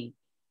me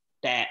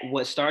that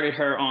what started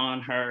her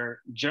on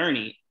her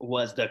journey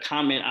was the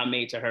comment I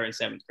made to her in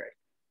 7th grade.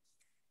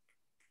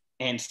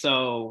 And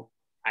so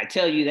I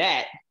tell you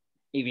that,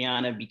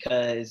 Eviana,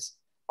 because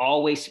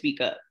always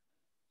speak up,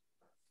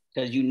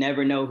 because you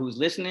never know who's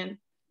listening.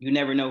 You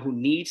never know who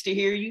needs to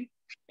hear you,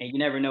 and you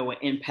never know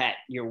what impact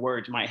your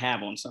words might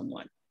have on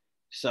someone.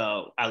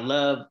 So I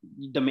love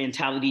the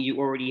mentality you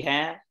already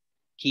have.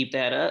 Keep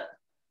that up,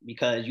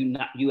 because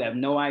you have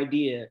no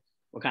idea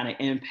what kind of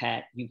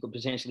impact you could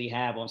potentially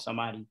have on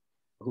somebody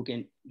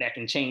that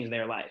can change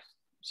their life.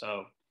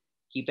 So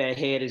keep that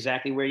head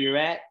exactly where you're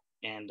at.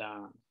 And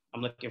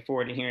I'm looking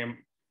forward to hearing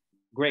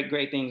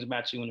great things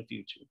about you in the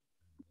future.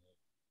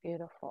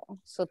 Beautiful.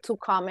 So 2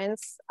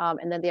 comments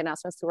and then the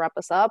announcements to wrap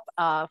us up.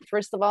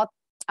 First of all,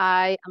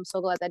 I am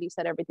so glad that you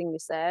said everything you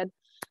said,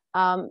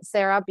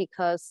 Sarah,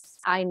 because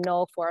I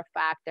know for a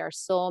fact there are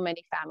so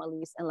many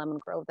families in Lemon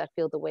Grove that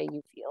feel the way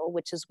you feel,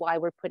 which is why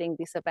we're putting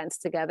these events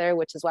together,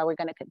 which is why we're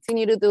going to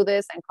continue to do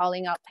this and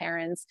calling out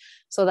parents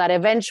so that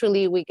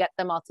eventually we get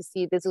them all to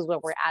see this is where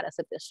we're at as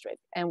a district,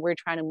 and we're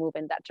trying to move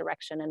in that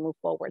direction and move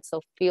forward.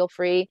 So feel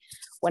free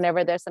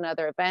whenever there's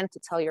another event to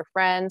tell your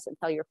friends and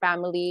tell your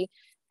family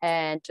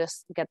and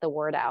just get the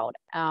word out.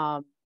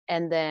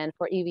 And then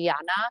for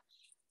Eviana,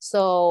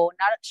 so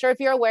not sure if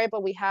you're aware,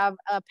 but we have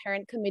a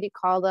parent committee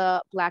called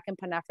the Black and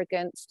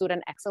Pan-African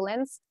Student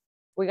Excellence.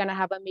 We're gonna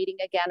have a meeting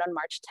again on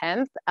March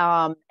 10th,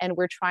 and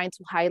we're trying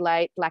to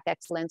highlight Black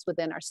excellence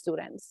within our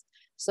students.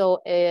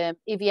 So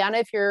Eviana,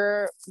 if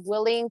you're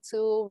willing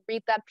to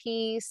read that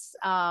piece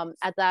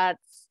at that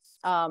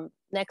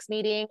next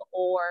meeting,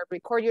 or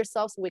record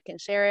yourself so we can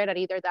share it at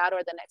either that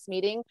or the next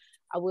meeting,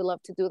 I would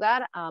love to do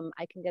that.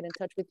 I can get in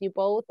touch with you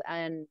both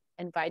and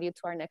invite you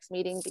to our next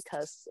meeting,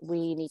 because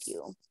we need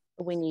you.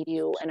 We need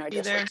you in our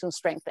district to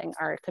strengthen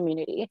our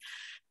community.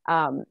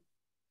 So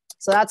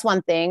that's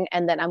one thing.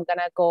 And then I'm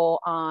gonna go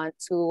on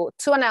to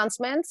 2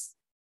 announcements.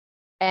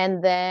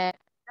 And then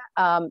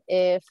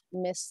if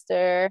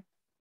Mr.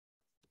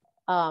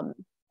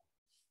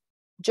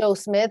 Joe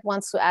Smith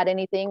wants to add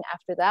anything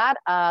after that.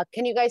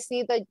 Can you guys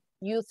see the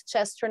youth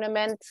chess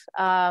tournament?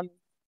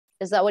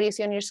 Is that what you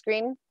see on your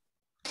screen?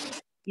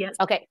 Yes.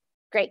 Okay,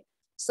 great.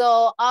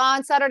 So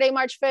on Saturday,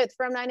 March 5th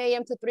from 9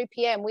 a.m. to 3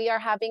 p.m., we are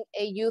having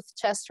a youth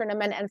chess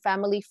tournament and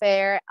family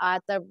fair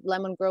at the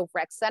Lemon Grove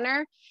Rec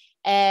Center.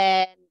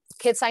 And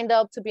kids signed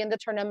up to be in the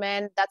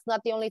tournament. That's not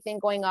the only thing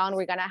going on.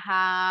 We're gonna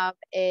have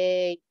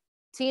a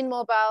teen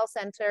mobile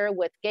center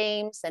with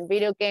games and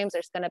video games.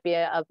 There's gonna be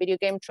a video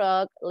game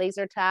truck,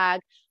 laser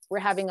tag. We're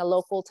having a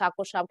local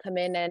taco shop come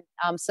in and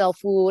sell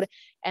food.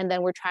 And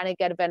then we're trying to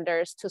get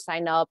vendors to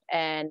sign up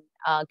and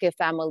give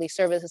family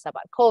services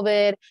about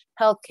COVID,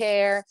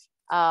 healthcare,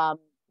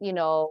 you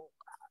know,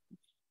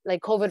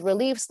 like COVID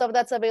relief stuff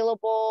that's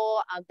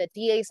available. The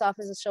DA's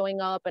office is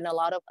showing up, and a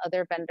lot of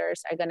other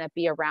vendors are gonna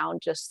be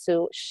around just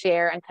to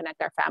share and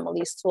connect our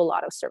families to a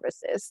lot of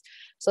services.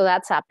 So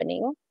that's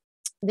happening.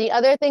 The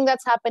other thing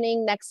that's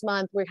happening next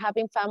month, we're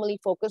having family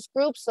focus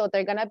groups. So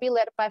they're gonna be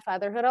led by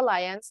Fatherhood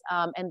Alliance,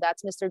 and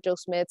that's Mr. Joe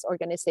Smith's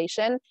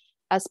organization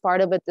as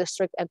part of a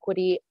district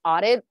equity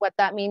audit. What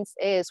that means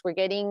is we're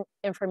getting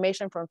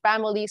information from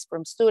families,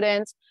 from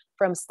students,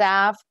 from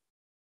staff,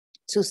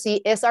 to see,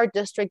 is our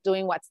district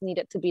doing what's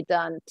needed to be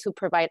done to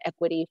provide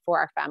equity for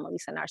our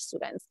families and our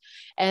students.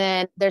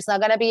 And there's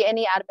not gonna be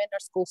any admin or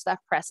school staff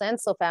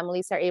present, so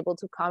families are able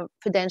to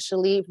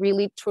confidentially,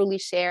 really truly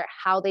share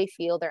how they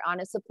feel, their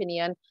honest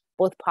opinion,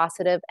 both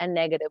positive and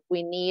negative.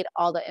 We need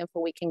all the info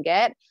we can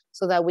get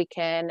so that we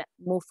can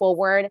move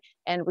forward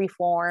and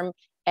reform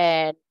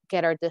and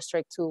get our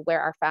district to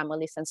where our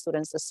families and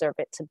students deserve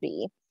it to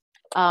be.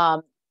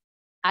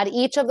 At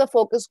each of the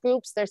focus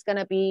groups, there's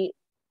gonna be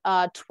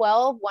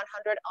 12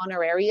 100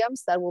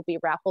 honorariums that will be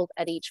raffled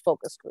at each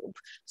focus group.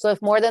 So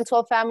if more than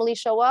 12 families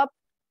show up,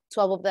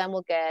 12 of them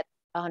will get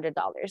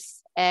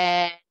 $100.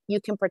 And you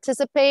can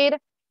participate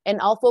In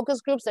all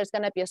focus groups, there's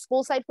going to be a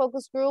school side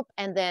focus group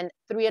and then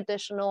 3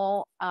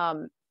 additional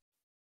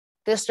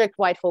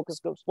district-wide focus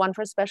groups, 1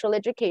 for special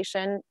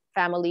education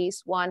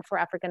families, 1 for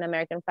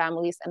African-American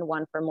families, and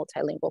 1 for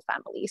multilingual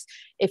families.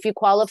 If you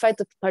qualify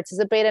to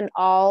participate in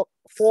all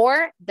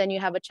 4, then you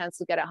have a chance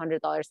to get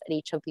 $100 at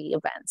each of the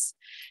events.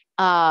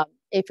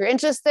 If you're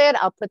interested,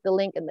 I'll put the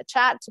link in the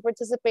chat to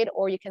participate,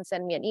 or you can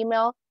send me an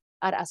email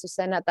at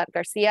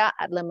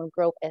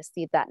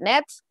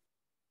azucena.garcia@lemongrovesd.net.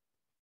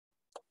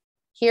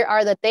 Here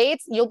are the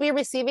dates. You'll be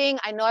receiving,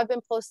 I know I've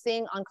been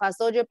posting on Class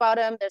Dojo about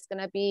them. There's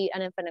gonna be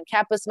an Infinite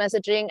Campus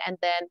messaging, and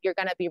then you're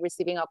gonna be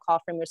receiving a call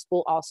from your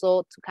school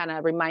also to kind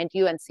of remind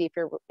you and see if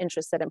you're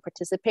interested in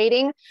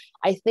participating.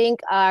 I think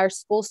our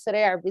schools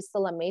today are Vista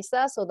La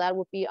Mesa, so that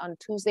would be on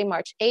Tuesday,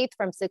 March 8th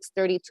from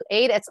 6:30 to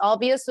 8. It's all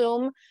via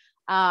Zoom,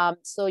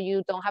 so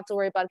you don't have to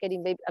worry about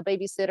getting a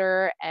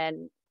babysitter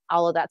and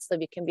all of that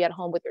stuff. You can be at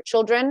home with your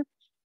children.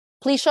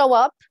 Please show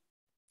up.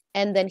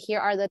 And then here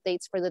are the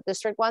dates for the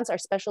district ones. Our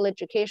special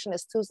education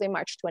is Tuesday,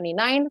 March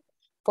 29,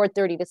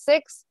 4:30 to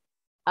 6.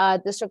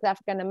 District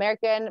African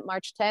American,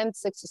 March 10th,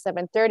 6 to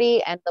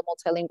 7:30. And the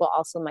multilingual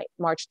also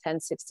March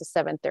 10th, 6 to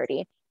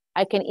 7:30.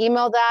 I can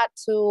email that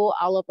to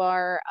all of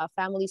our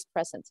families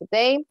present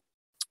today.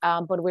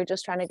 But we're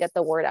just trying to get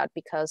the word out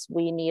because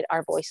we need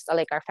our voice,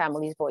 like our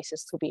families'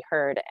 voices, to be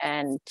heard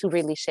and to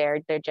really share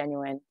their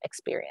genuine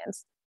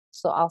experience.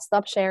 So I'll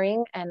stop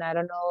sharing, and I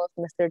don't know if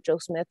Mr. Joe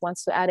Smith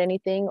wants to add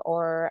anything,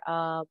 or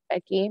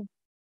Becky.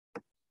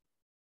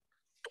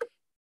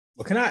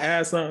 Well, can I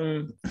add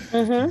something?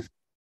 Mm-hmm.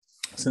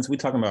 Since we're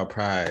talking about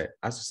pride,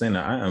 I was saying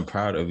that I am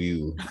proud of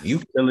you.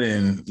 You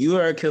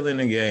are killing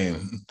the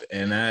game,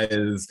 and that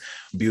is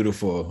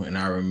beautiful. And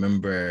I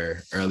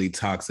remember early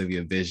talks of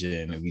your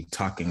vision, of you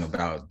talking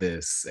about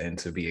this, and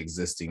to be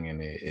existing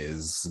in it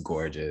is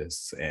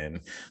gorgeous. And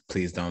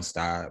please don't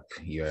stop.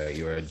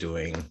 You're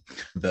doing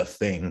the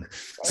thing.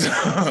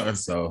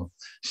 So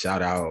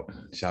shout out.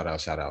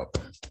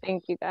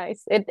 Thank you,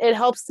 guys. It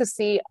helps to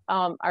see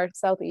our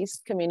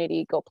Southeast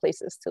community go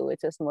places too.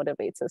 It just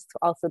motivates us to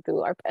also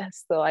do our best.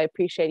 So I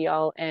appreciate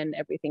y'all and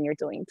everything you're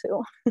doing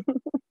too.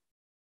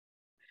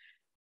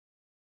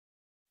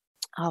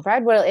 All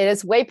right, well, it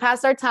is way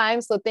past our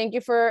time. So thank you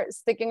for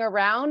sticking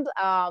around.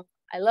 I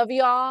love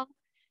you all.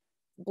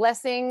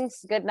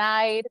 Blessings, good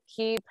night.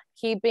 Keep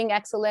being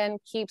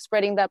excellent. Keep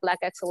spreading that Black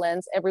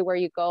excellence everywhere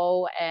you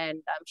go.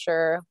 And I'm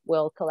sure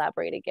we'll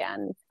collaborate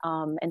again.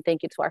 And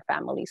thank you to our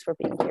families for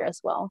being here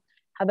as well.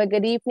 Have a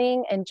good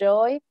evening.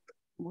 Enjoy.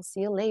 We'll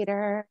see you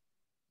later.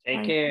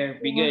 Take care.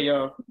 Be good,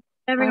 y'all.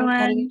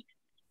 Everyone.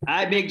 All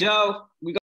right, Big Joe. We